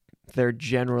that they're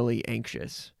generally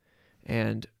anxious.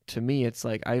 And to me, it's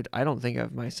like I don't think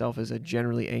of myself as a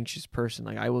generally anxious person.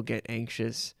 Like I will get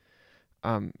anxious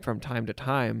from time to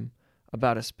time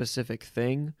about a specific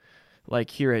thing.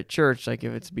 Like here at church, like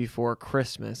if it's before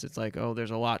Christmas, it's like, oh, there's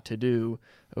a lot to do.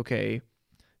 Okay,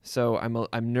 so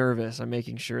I'm nervous. I'm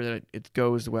making sure that it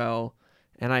goes well,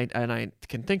 and I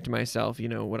can think to myself,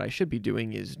 what I should be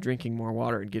doing is drinking more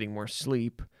water and getting more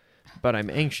sleep, but I'm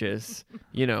anxious,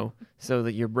 so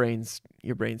that your brain's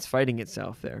fighting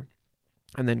itself there,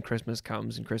 and then Christmas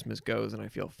comes and Christmas goes, and I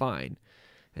feel fine.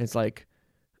 And it's like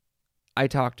I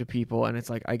talk to people, and it's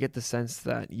like I get the sense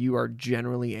that you are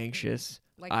generally anxious.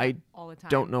 Like I all the time.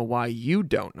 don't know why you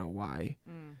don't know why.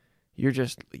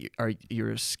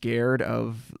 You're scared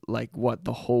of like what,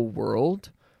 the whole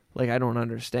world? Like I don't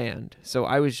understand. So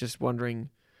I was just wondering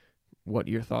what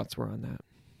your thoughts were on that.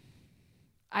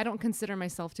 I don't consider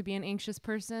myself to be an anxious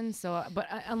person. So, but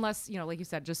unless, like you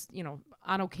said, just,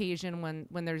 on occasion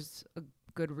when there's a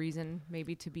good reason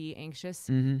maybe to be anxious.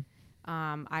 Mm-hmm.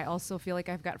 I also feel like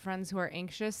I've got friends who are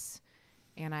anxious,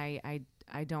 and I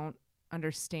don't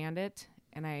understand it.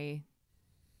 And I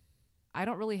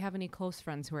don't really have any close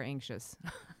friends who are anxious.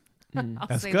 I'll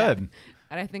That's say good. that.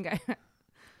 And I think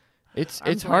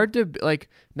It's hard to, like,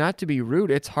 not to be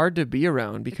rude. It's hard to be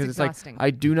around because it's like exhausting.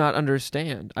 I do not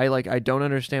understand. I don't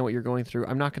understand what you're going through.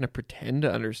 I'm not going to pretend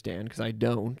to understand because I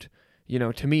don't.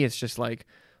 To me it's just like,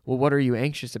 well, what are you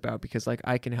anxious about? Because like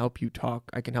I can help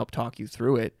talk you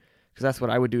through it, because that's what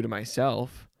I would do to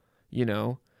myself,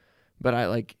 But I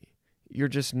like, you're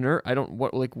just I don't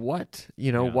what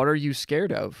what are you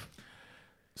scared of?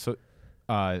 So,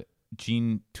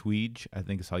 Jean Tweed, I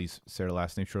think is how you say her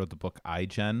last name. She wrote the book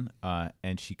iGen,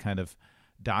 and she kind of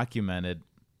documented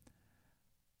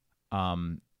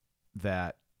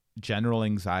that general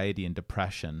anxiety and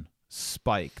depression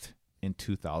spiked in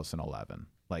 2011,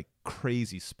 like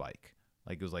crazy spike.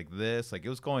 Like it was like this, like it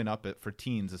was going up for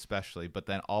teens especially, but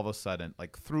then all of a sudden,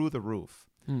 like through the roof.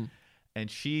 And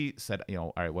she said,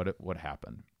 all right, what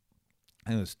happened?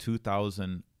 And it was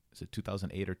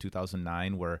 2008 or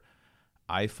 2009 where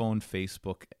iPhone,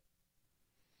 Facebook,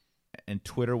 and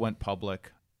Twitter went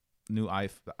public.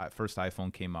 First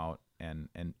iPhone came out, and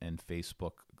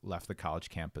Facebook left the college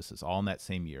campuses all in that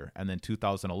same year. And then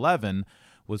 2011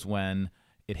 was when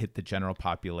it hit the general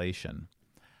population.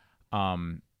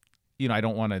 I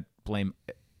don't want to blame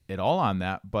it all on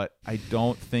that, but I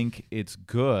don't think it's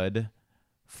good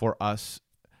for us.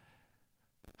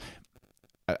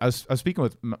 I was speaking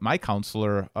with my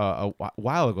counselor a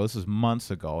while ago. This is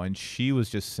months ago, and she was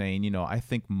just saying, I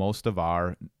think most of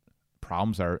our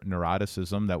problems are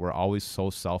neuroticism, that we're always so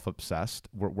self-obsessed.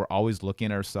 We're always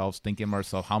looking at ourselves, thinking to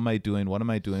ourselves, how am I doing? What am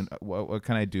I doing? What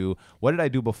can I do? What did I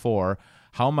do before?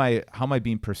 How am I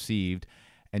being perceived?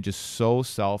 And just so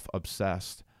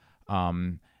self-obsessed.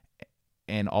 And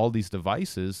all these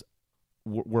devices,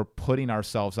 we're putting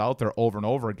ourselves out there over and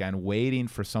over again, waiting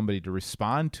for somebody to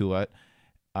respond to it.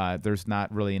 There's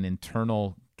not really an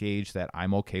internal gauge that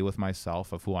I'm okay with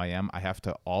myself, of who I am. I have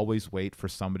to always wait for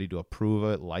somebody to approve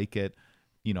it, like it,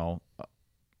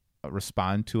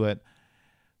 respond to it.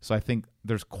 So I think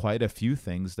there's quite a few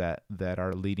things that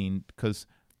are leading, because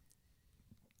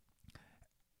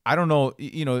I don't know,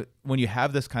 when you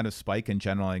have this kind of spike in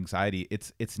general anxiety,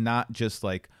 it's not just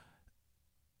like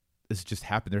this just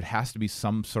happened. There has to be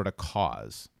some sort of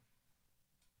cause.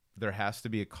 There has to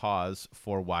be a cause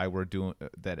for why we're doing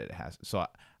that. It has. So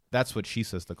that's what she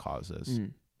says the cause is.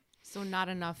 So not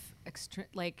enough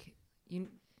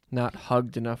not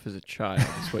hugged enough as a child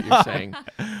is what you're saying.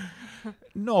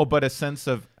 No, but a sense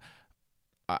of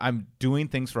I'm doing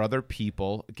things for other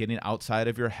people, getting outside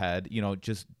of your head,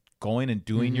 just going and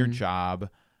doing your job,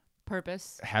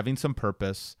 purpose, having some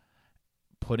purpose,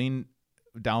 putting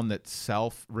down that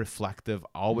self-reflective,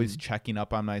 always checking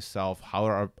up on myself. How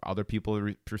are other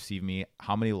people perceive me?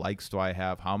 How many likes do I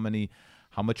have? How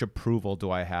much approval do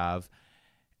I have?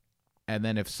 And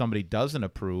then if somebody doesn't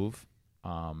approve,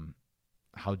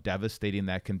 how devastating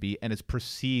that can be. And it's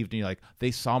perceived, and you're like,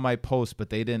 they saw my post, but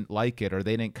they didn't like it, or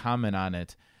they didn't comment on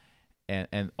it.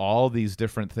 And all these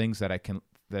different things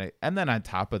and then on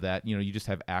top of that, you just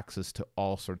have access to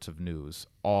all sorts of news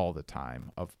all the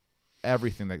time of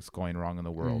everything that's going wrong in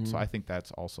the world. So I think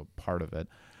that's also part of it.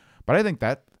 But I think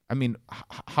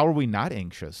how are we not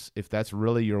anxious if that's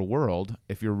really your world,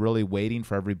 if you're really waiting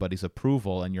for everybody's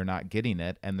approval and you're not getting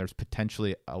it, and there's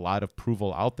potentially a lot of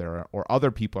approval out there, or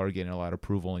other people are getting a lot of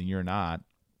approval and you're not?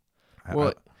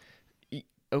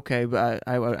 Okay, but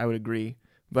I would agree.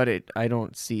 But I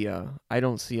don't see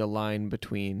a line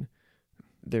between.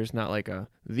 There's not like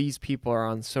these people are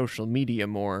on social media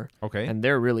more, okay, and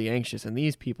they're really anxious, and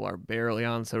these people are barely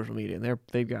on social media, and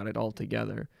they've got it all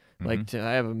together. Like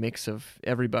I have a mix of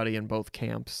everybody in both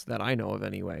camps that I know of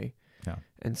anyway. Yeah.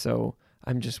 And so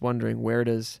I'm just wondering, where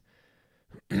does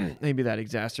maybe that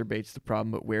exacerbates the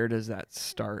problem, but where does that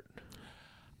start?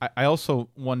 I also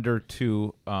wonder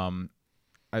too.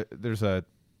 There's a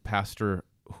pastor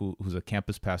who's a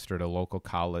campus pastor at a local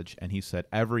college, and he said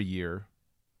every year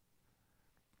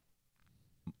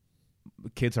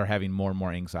kids are having more and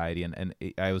more anxiety. And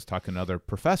I was talking to another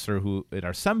professor who in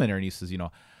our seminary, and he says,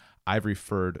 I've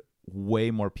referred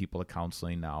way more people to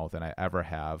counseling now than I ever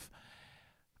have.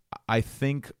 I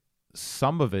think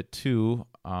some of it too,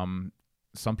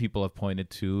 some people have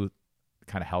pointed to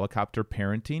kind of helicopter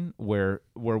parenting where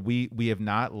we have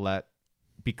not let,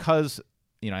 because,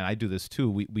 and I do this too,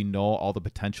 we know all the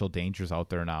potential dangers out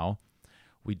there now.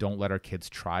 We don't let our kids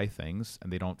try things,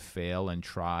 and they don't fail and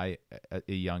try at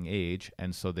a young age.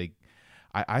 And so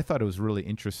I thought it was really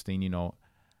interesting,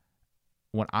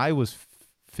 when I was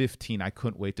 15, I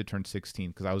couldn't wait to turn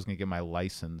 16 because I was going to get my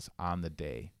license on the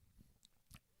day.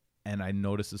 And I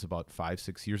noticed this about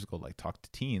 5-6 years ago, like talk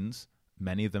to teens.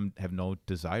 Many of them have no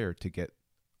desire to get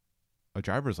a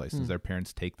driver's license. Their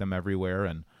parents take them everywhere.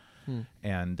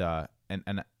 And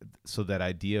so that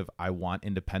idea of, I want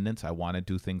independence, I want to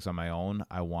do things on my own,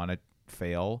 I want to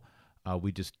fail.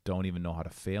 We just don't even know how to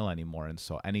fail anymore. And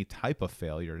so any type of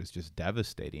failure is just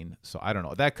devastating. So I don't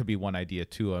know. That could be one idea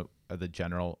too, of the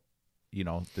general,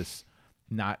 this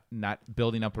not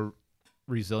building up a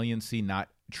resiliency, not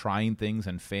trying things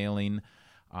and failing.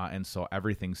 And so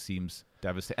everything seems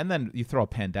devastating. And then you throw a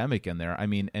pandemic in there. I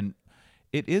mean, and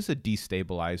it is a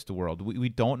destabilized world. We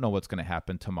don't know what's going to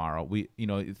happen tomorrow.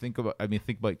 Think about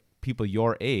people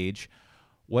your age.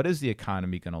 What is the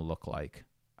economy going to look like?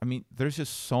 I mean, there's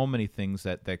just so many things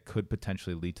that could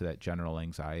potentially lead to that general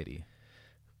anxiety.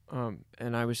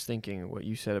 And I was thinking what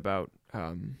you said about,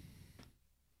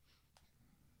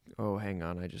 oh, hang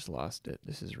on, I just lost it.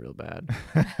 This is real bad.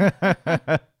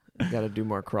 Got to do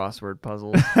more crossword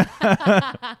puzzles.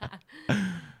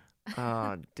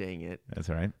 Oh, dang it. That's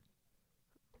all right.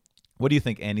 What do you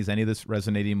think, Annie? Is any of this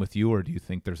resonating with you, or do you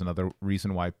think there's another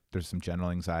reason why there's some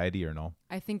general anxiety, or no?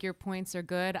 I think your points are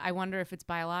good. I wonder if it's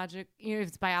biologic, if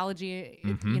it's biology,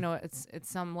 it's at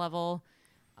some level,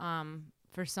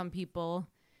 for some people,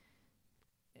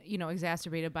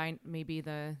 exacerbated by maybe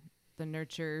the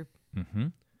nurture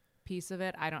piece of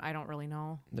it. I don't really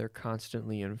know. They're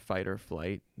constantly in fight or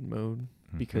flight mode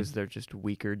because they're just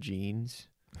weaker genes.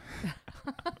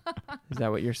 Is that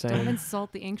what you're saying? Don't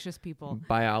insult the anxious people.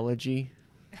 Biology?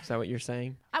 Is that what you're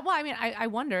saying? I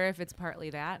wonder if it's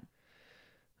partly that.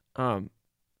 I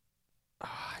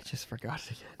just forgot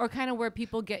it again. Or kind of where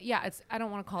people get, I don't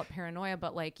want to call it paranoia,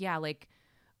 but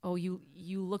oh, you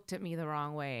looked at me the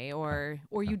wrong way, or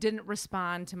you didn't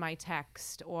respond to my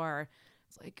text, or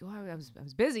it's like, oh, I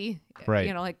was busy. Right.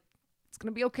 It's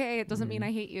going to be okay. It doesn't mean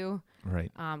I hate you.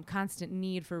 Right. Constant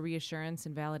need for reassurance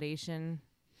and validation.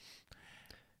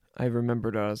 I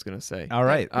remembered what I was going to say. All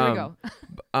right. Here we go.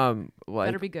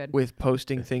 Better be good. With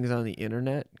posting things on the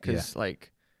internet, because I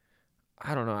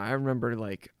don't know. I remember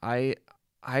I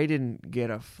didn't get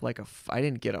a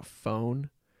phone.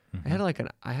 I had an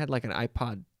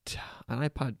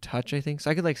iPod Touch, I think. So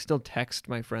I could still text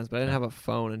my friends, but I didn't have a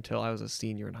phone until I was a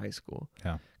senior in high school.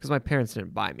 Yeah. Because my parents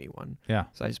didn't buy me one. Yeah.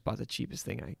 So I just bought the cheapest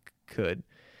thing I could.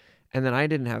 And then I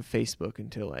didn't have Facebook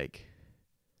until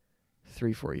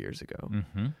 3-4 years ago.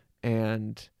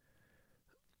 And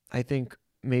I think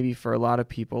maybe for a lot of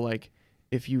people,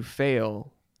 if you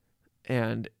fail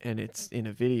and it's in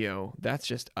a video, that's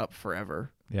just up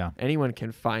forever. Yeah. Anyone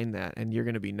can find that, and you're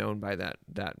going to be known by that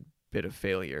bit of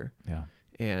failure. Yeah.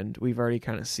 And we've already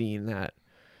kind of seen that.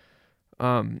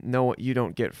 No, you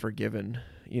don't get forgiven.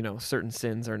 Certain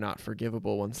sins are not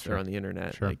forgivable once they're on the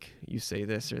internet. Sure. Like you say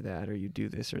this or that, or you do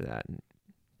this or that, and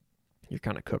you're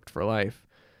kind of cooked for life.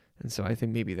 And so I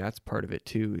think maybe that's part of it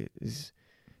too. Is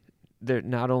there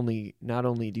not only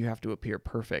do you have to appear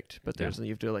perfect, but you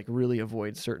have to really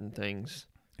avoid certain things.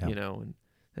 Yeah.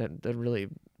 And that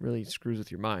really screws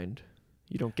with your mind.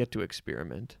 You don't get to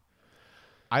experiment.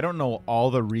 I don't know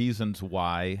all the reasons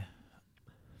why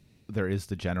there is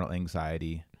the general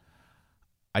anxiety.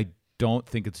 I don't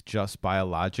think it's just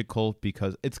biological,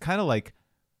 because it's kind of like,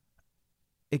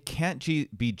 it can't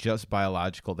be just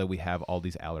biological that we have all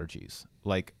these allergies.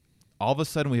 All of a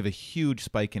sudden we have a huge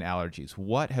spike in allergies.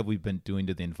 What have we been doing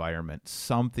to the environment?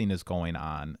 Something is going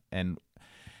on. And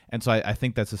so I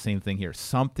think that's the same thing here.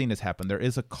 Something has happened. There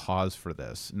is a cause for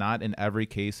this. Not in every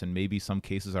case, and maybe some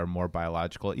cases are more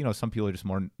biological. Some people are just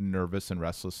more nervous and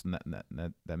restless, and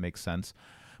that makes sense.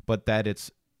 But that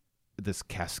it's this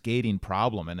cascading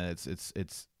problem, and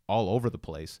it's all over the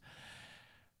place.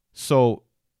 So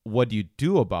what do you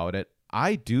do about it?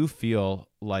 I do feel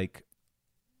like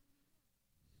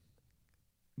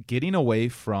getting away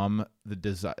from the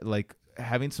desire, like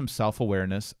having some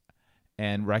self-awareness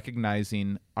and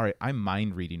recognizing, all right, I'm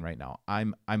mind reading right now.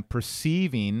 I'm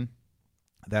perceiving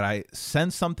that I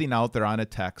send something out there on a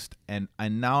text, and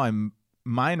now I'm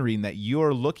mind reading that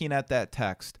you're looking at that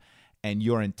text and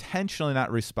you're intentionally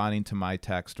not responding to my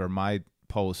text or my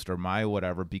post or my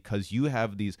whatever, because you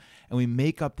have these, and we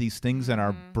make up these things in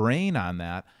our brain on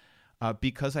that,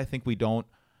 because I think we don't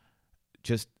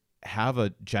just have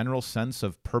a general sense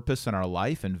of purpose in our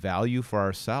life and value for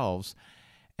ourselves.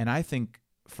 And I think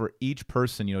for each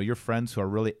person, your friends who are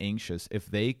really anxious, if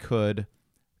they could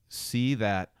see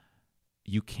that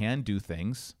you can do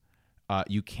things,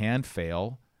 you can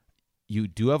fail, you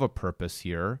do have a purpose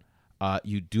here,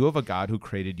 you do have a God who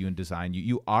created you and designed you,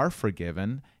 you are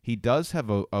forgiven, he does have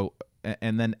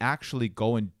and then actually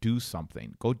go and do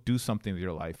something. Go do something with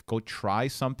your life. Go try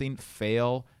something,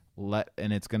 fail,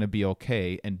 and it's going to be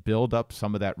okay, and build up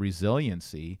some of that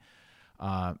resiliency.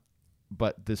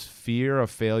 But this fear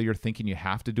of failure, thinking you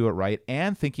have to do it right,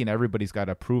 and thinking everybody's got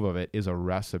to approve of it, is a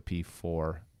recipe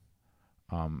for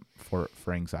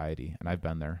anxiety. And I've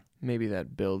been there. Maybe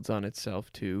that builds on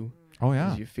itself too. Oh yeah.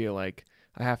 'Cause you feel like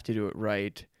I have to do it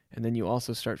right, and then you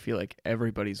also start to feel like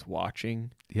everybody's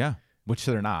watching. Yeah. Which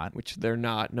they're not. Which they're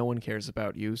not. No one cares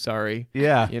about you. Sorry.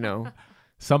 Yeah.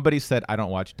 Somebody said, I don't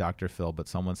watch Dr. Phil, but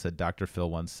someone said, Dr. Phil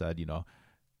once said,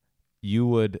 you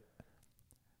wouldn't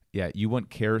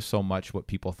care so much what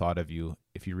people thought of you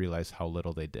if you realized how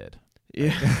little they did.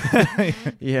 Yeah.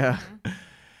 Yeah.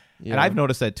 And I've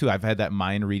noticed that too. I've had that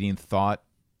mind reading thought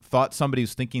somebody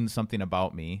was thinking something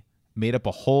about me, made up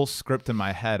a whole script in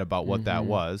my head about what that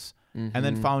was, and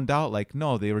then found out like,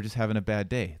 no, they were just having a bad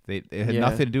day. It had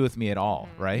nothing to do with me at all,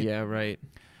 right? Yeah, right.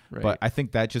 But I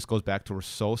think that just goes back to, we're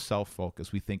so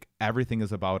self-focused. We think everything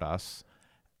is about us.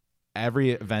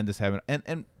 Every event is having,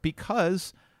 and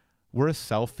because we're a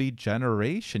selfie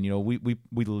generation,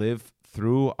 we live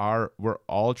through we're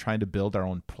all trying to build our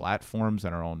own platforms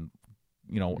and our own,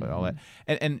 all that.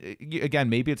 And again,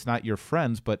 maybe it's not your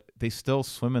friends, but they still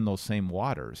swim in those same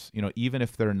waters. Even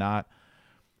if they're not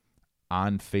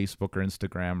on Facebook or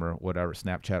Instagram or whatever,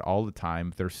 Snapchat all the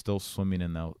time, they're still swimming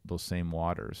in those same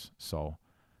waters. So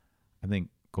I think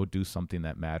go do something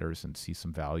that matters and see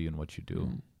some value in what you do.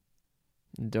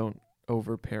 Don't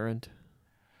overparent.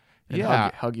 And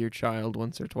hug your child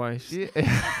once or twice. Yeah.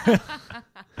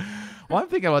 Well, I'm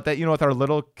thinking about that, with our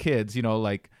little kids,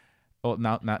 like, well,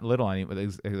 not little anymore.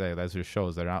 As it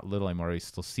shows, they're not little anymore. We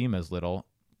still see them as little.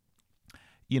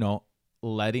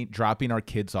 Dropping our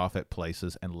kids off at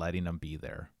places and letting them be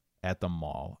there at the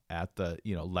mall,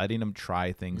 letting them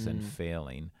try things and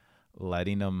failing,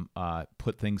 letting them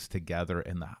put things together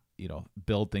in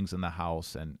build things in the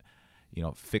house and,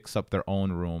 fix up their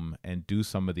own room and do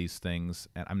some of these things.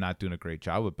 And I'm not doing a great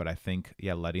job of it, but I think,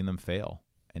 letting them fail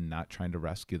and not trying to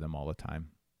rescue them all the time.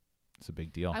 It's a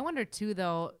big deal. I wonder too,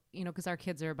 though, because our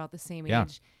kids are about the same Yeah.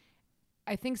 age.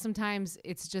 I think sometimes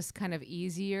it's just kind of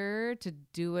easier to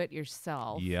do it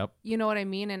yourself. Yep. You know what I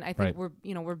mean? And I think Right.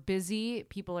 we're busy.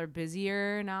 People are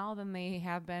busier now than they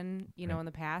have been, Right. in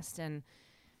the past. And,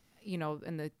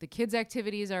 and the kids'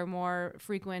 activities are more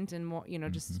frequent and more,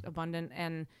 just abundant.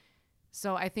 And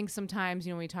so I think sometimes,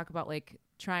 when we talk about like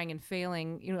trying and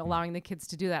failing, allowing the kids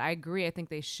to do that, I agree. I think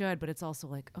they should, but it's also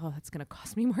like, oh, that's going to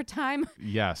cost me more time.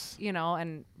 Yes.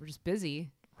 And we're just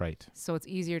busy. Right. So it's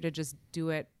easier to just do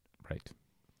it, Right.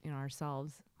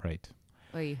 ourselves. Right.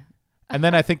 Oy. And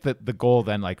then I think that the goal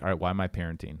then, like, all right, why am I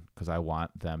parenting? Because I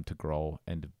want them to grow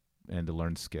and to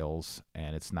learn skills,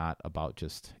 and it's not about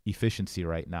just efficiency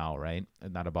right now, right?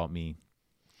 And not about me.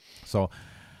 So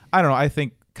I don't know. I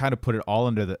think kind of put it all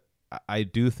under I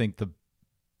do think the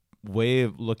way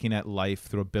of looking at life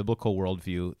through a biblical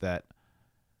worldview, that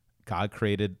God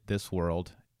created this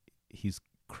world. He's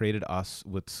created us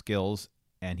with skills,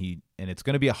 and it's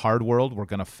going to be a hard world. We're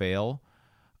going to fail.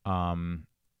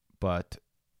 But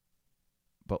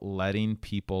letting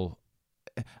people,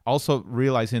 also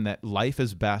realizing that life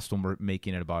is best when we're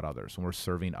making it about others, when we're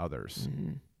serving others.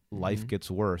 Life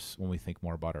gets worse when we think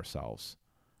more about ourselves.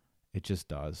 It just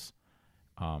does.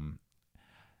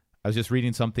 I was just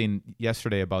reading something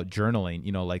yesterday about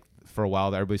journaling. Like for a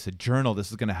while, everybody said, journal. This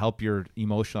is going to help your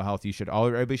emotional health.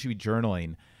 Everybody should be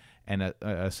journaling. And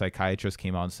a psychiatrist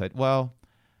came out and said, well,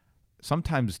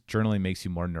 sometimes journaling makes you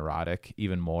more neurotic,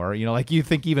 even more. Like you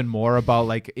think even more about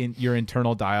like in your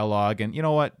internal dialogue. And you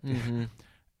know what?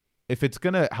 If it's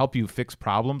going to help you fix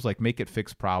problems, like make it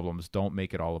fix problems. Don't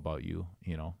make it all about you,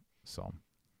 So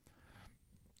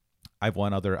I have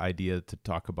one other idea to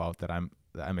talk about that I'm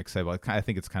excited about. I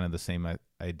think it's kind of the same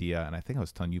idea, and I think I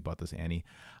was telling you about this, Annie.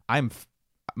 I'm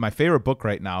my favorite book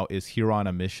right now is Hero on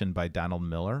a Mission by Donald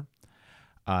Miller.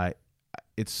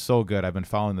 It's so good. I've been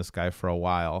following this guy for a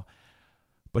while,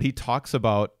 but he talks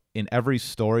about in every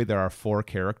story there are 4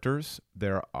 characters.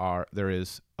 There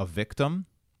is a victim,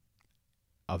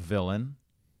 a villain,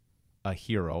 a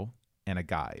hero, and a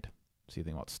guide. So you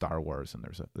think about Star Wars, and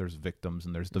there's victims,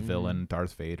 and there's the villain,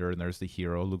 Darth Vader, and there's the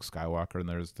hero, Luke Skywalker, and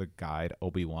there's the guide,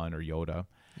 Obi-Wan or Yoda.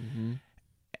 Mm-hmm.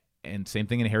 And same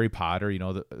thing in Harry Potter. You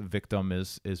know, the victim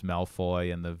is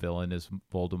Malfoy, and the villain is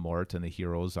Voldemort, and the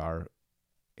heroes are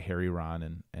Harry,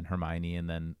 Ron, and Hermione,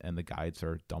 and the guides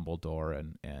are Dumbledore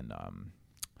and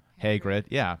Hagrid.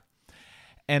 Yeah.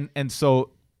 And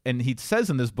he says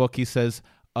in this book, he says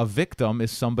a victim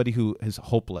is somebody who is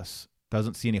hopeless,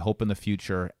 doesn't see any hope in the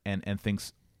future, and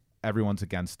thinks everyone's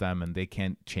against them and they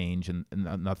can't change and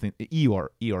nothing.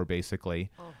 Eeyore basically.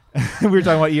 Oh. We were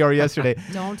talking about Eeyore yesterday.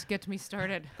 Don't get me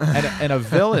started. And a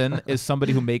villain is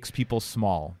somebody who makes people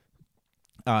small,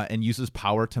 and uses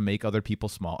power to make other people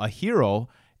small. A hero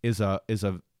is a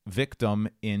victim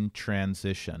in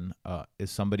transition,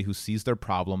 is somebody who sees their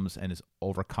problems and is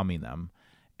overcoming them,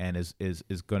 and is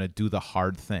going to do the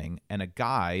hard thing. And a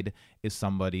guide is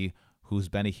somebody who's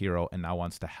been a hero and now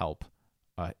wants to help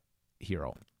a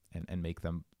hero and make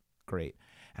them great.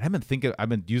 And I've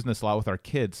been using this a lot with our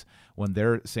kids when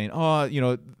they're saying, oh, you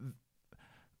know,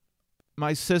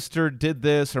 my sister did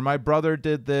this, or my brother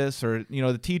did this, or, you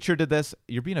know, the teacher did this.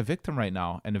 You're being a victim right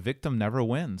now, and a victim never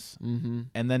wins. Mm-hmm.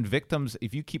 And then victims,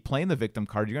 if you keep playing the victim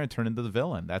card, you're going to turn into the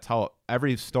villain. That's how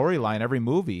every storyline, every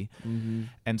movie. Mm-hmm.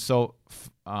 And so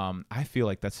I feel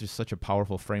like that's just such a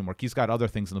powerful framework. He's got other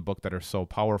things in the book that are so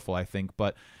powerful, I think.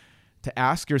 But to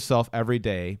ask yourself every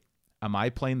day, am I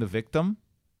playing the victim?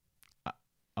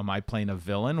 Am I playing a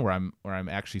villain where I'm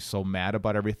actually so mad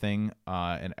about everything,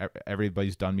 and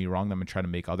everybody's done me wrong that I'm going to try to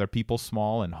make other people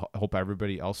small and hope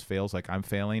everybody else fails like I'm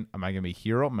failing? Am I going to be a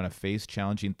hero? I'm going to face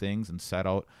challenging things and set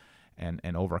out and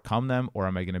overcome them? Or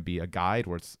am I going to be a guide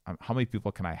where it's how many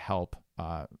people can I help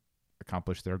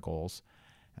accomplish their goals?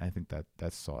 And I think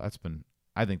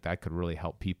I think that could really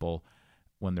help people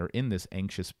when they're in this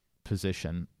anxious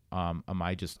position. Am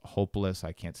I just hopeless?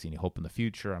 I can't see any hope in the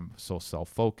future. I'm so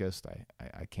self-focused.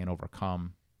 I can't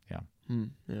overcome. Yeah.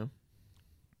 Yeah.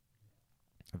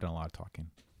 I've done a lot of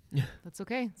talking. That's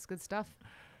okay. It's good stuff.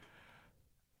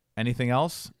 Anything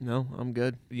else? No, I'm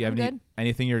good. You have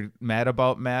anything you're mad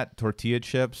about, Matt? Tortilla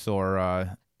chips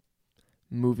or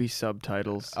movie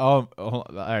subtitles? Oh, all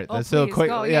right. Oh, that's so quick.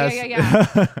 Go. Yes.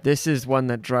 Yeah. This is one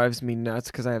that drives me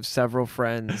nuts because I have several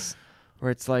friends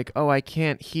where it's like, oh, I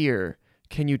can't hear.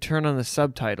 Can you turn on the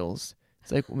subtitles?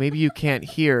 It's like, well, maybe you can't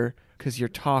hear because you're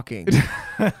talking.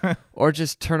 Or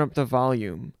just turn up the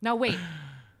volume. Now, wait.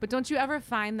 But don't you ever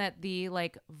find that the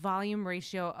like volume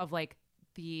ratio of like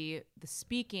the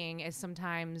speaking is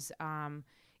sometimes,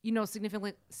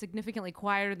 significantly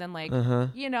quieter than like,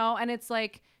 and it's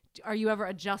like, are you ever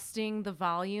adjusting the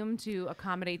volume to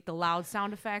accommodate the loud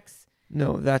sound effects?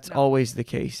 No, that's always the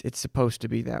case. It's supposed to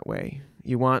be that way.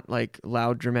 You want like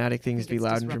loud, dramatic things to be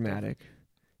loud and dramatic.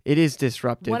 It is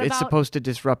disruptive. It's supposed to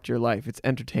disrupt your life. It's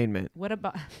entertainment. What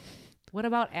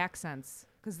about accents?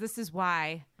 Because this is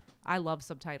why I love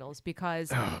subtitles, because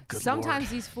sometimes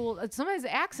sometimes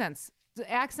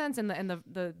accents and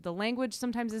the language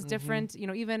sometimes is different. You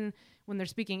know, even when they're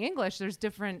speaking English, there's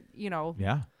different.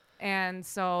 Yeah. And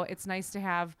so it's nice to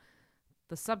have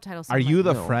the subtitles. Are you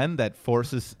the friend that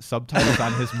forces subtitles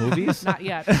on his movies? Not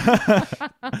yet.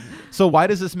 So why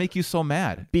does this make you so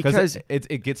mad? Because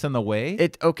it gets in the way?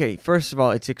 First of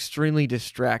all, it's extremely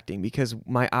distracting because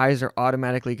my eyes are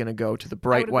automatically going to go to the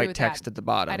bright white text at the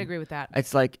bottom. I'd agree with that.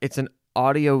 It's like it's an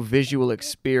audio visual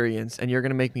experience and you're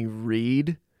going to make me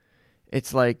read.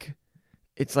 It's like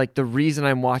the reason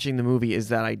I'm watching the movie is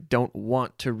that I don't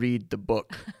want to read the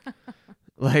book.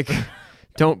 Like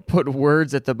don't put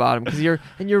words at the bottom because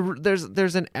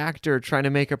there's an actor trying to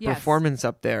make a performance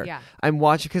up there. Yeah. I'm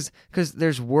watching because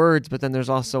there's words, but then there's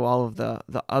also all of the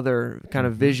other kind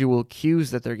of visual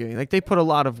cues that they're giving. Like they put a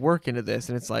lot of work into this,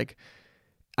 and it's like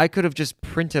I could have just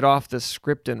printed off the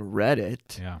script and read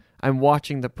it. Yeah. I'm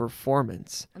watching the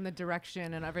performance and the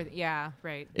direction and everything. Yeah,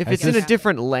 right. If it's in a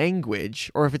different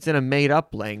language or if it's in a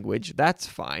made-up language, that's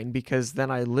fine because then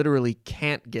I literally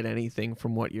can't get anything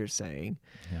from what you're saying.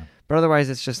 Yeah. But otherwise,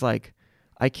 it's just like,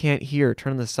 I can't hear,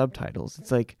 turn on the subtitles.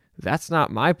 It's like, that's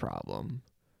not my problem.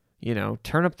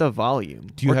 Turn up the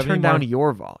volume. Turn down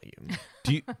your volume.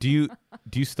 Do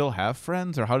you still have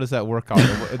friends, or how does that work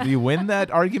out? Do you win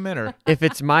that argument, or if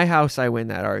it's my house, I win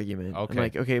that argument. Okay. I'm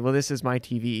like, okay, well, this is my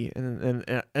TV,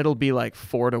 and it'll be like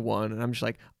 4-1, and I'm just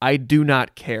like, I do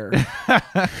not care.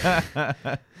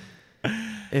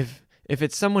 If If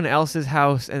it's someone else's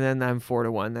house and then I'm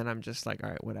 4-1, then I'm just like, all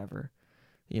right, whatever.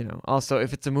 Also,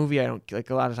 if it's a movie I don't like,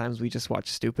 a lot of times we just watch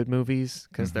stupid movies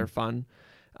because they're fun.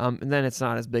 And then it's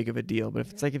not as big of a deal. But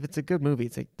if it's a good movie,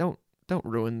 it's like, don't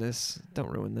ruin this. Don't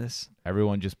ruin this.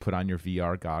 Everyone just put on your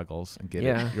VR goggles and get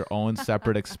your own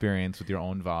separate experience with your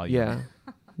own volume. Yeah.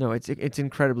 No, it's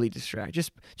incredibly distracting.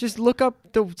 Just look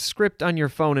up the script on your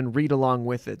phone and read along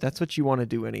with it. That's what you want to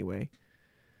do anyway.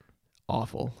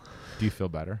 Awful. Do you feel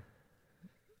better?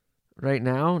 Right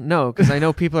now? No, because I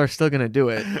know people are still going to do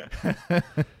it.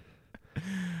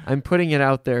 I'm putting it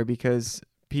out there because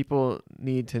people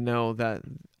need to know that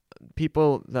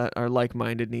people that are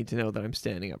like-minded need to know that I'm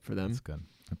standing up for them. That's good.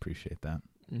 I appreciate that.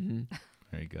 Mm-hmm.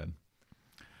 Very good.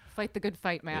 Fight the good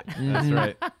fight, Matt. That's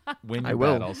right. Win your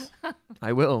battles.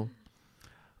 I will.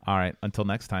 All right. Until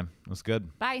next time. It was good.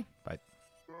 Bye. Bye.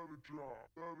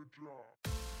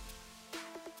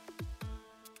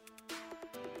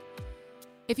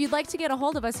 If you'd like to get a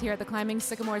hold of us here at the Climbing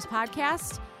Sycamores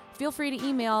podcast, feel free to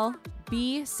email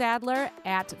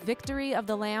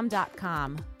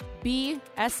bsadler@victoryofthelamb.com.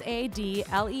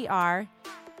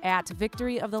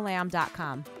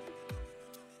 BSADLER@victoryofthelamb.com.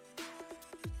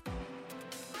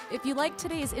 If you like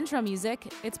today's intro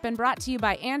music, it's been brought to you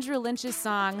by Andrew Lynch's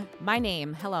song, My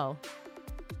Name, Hello.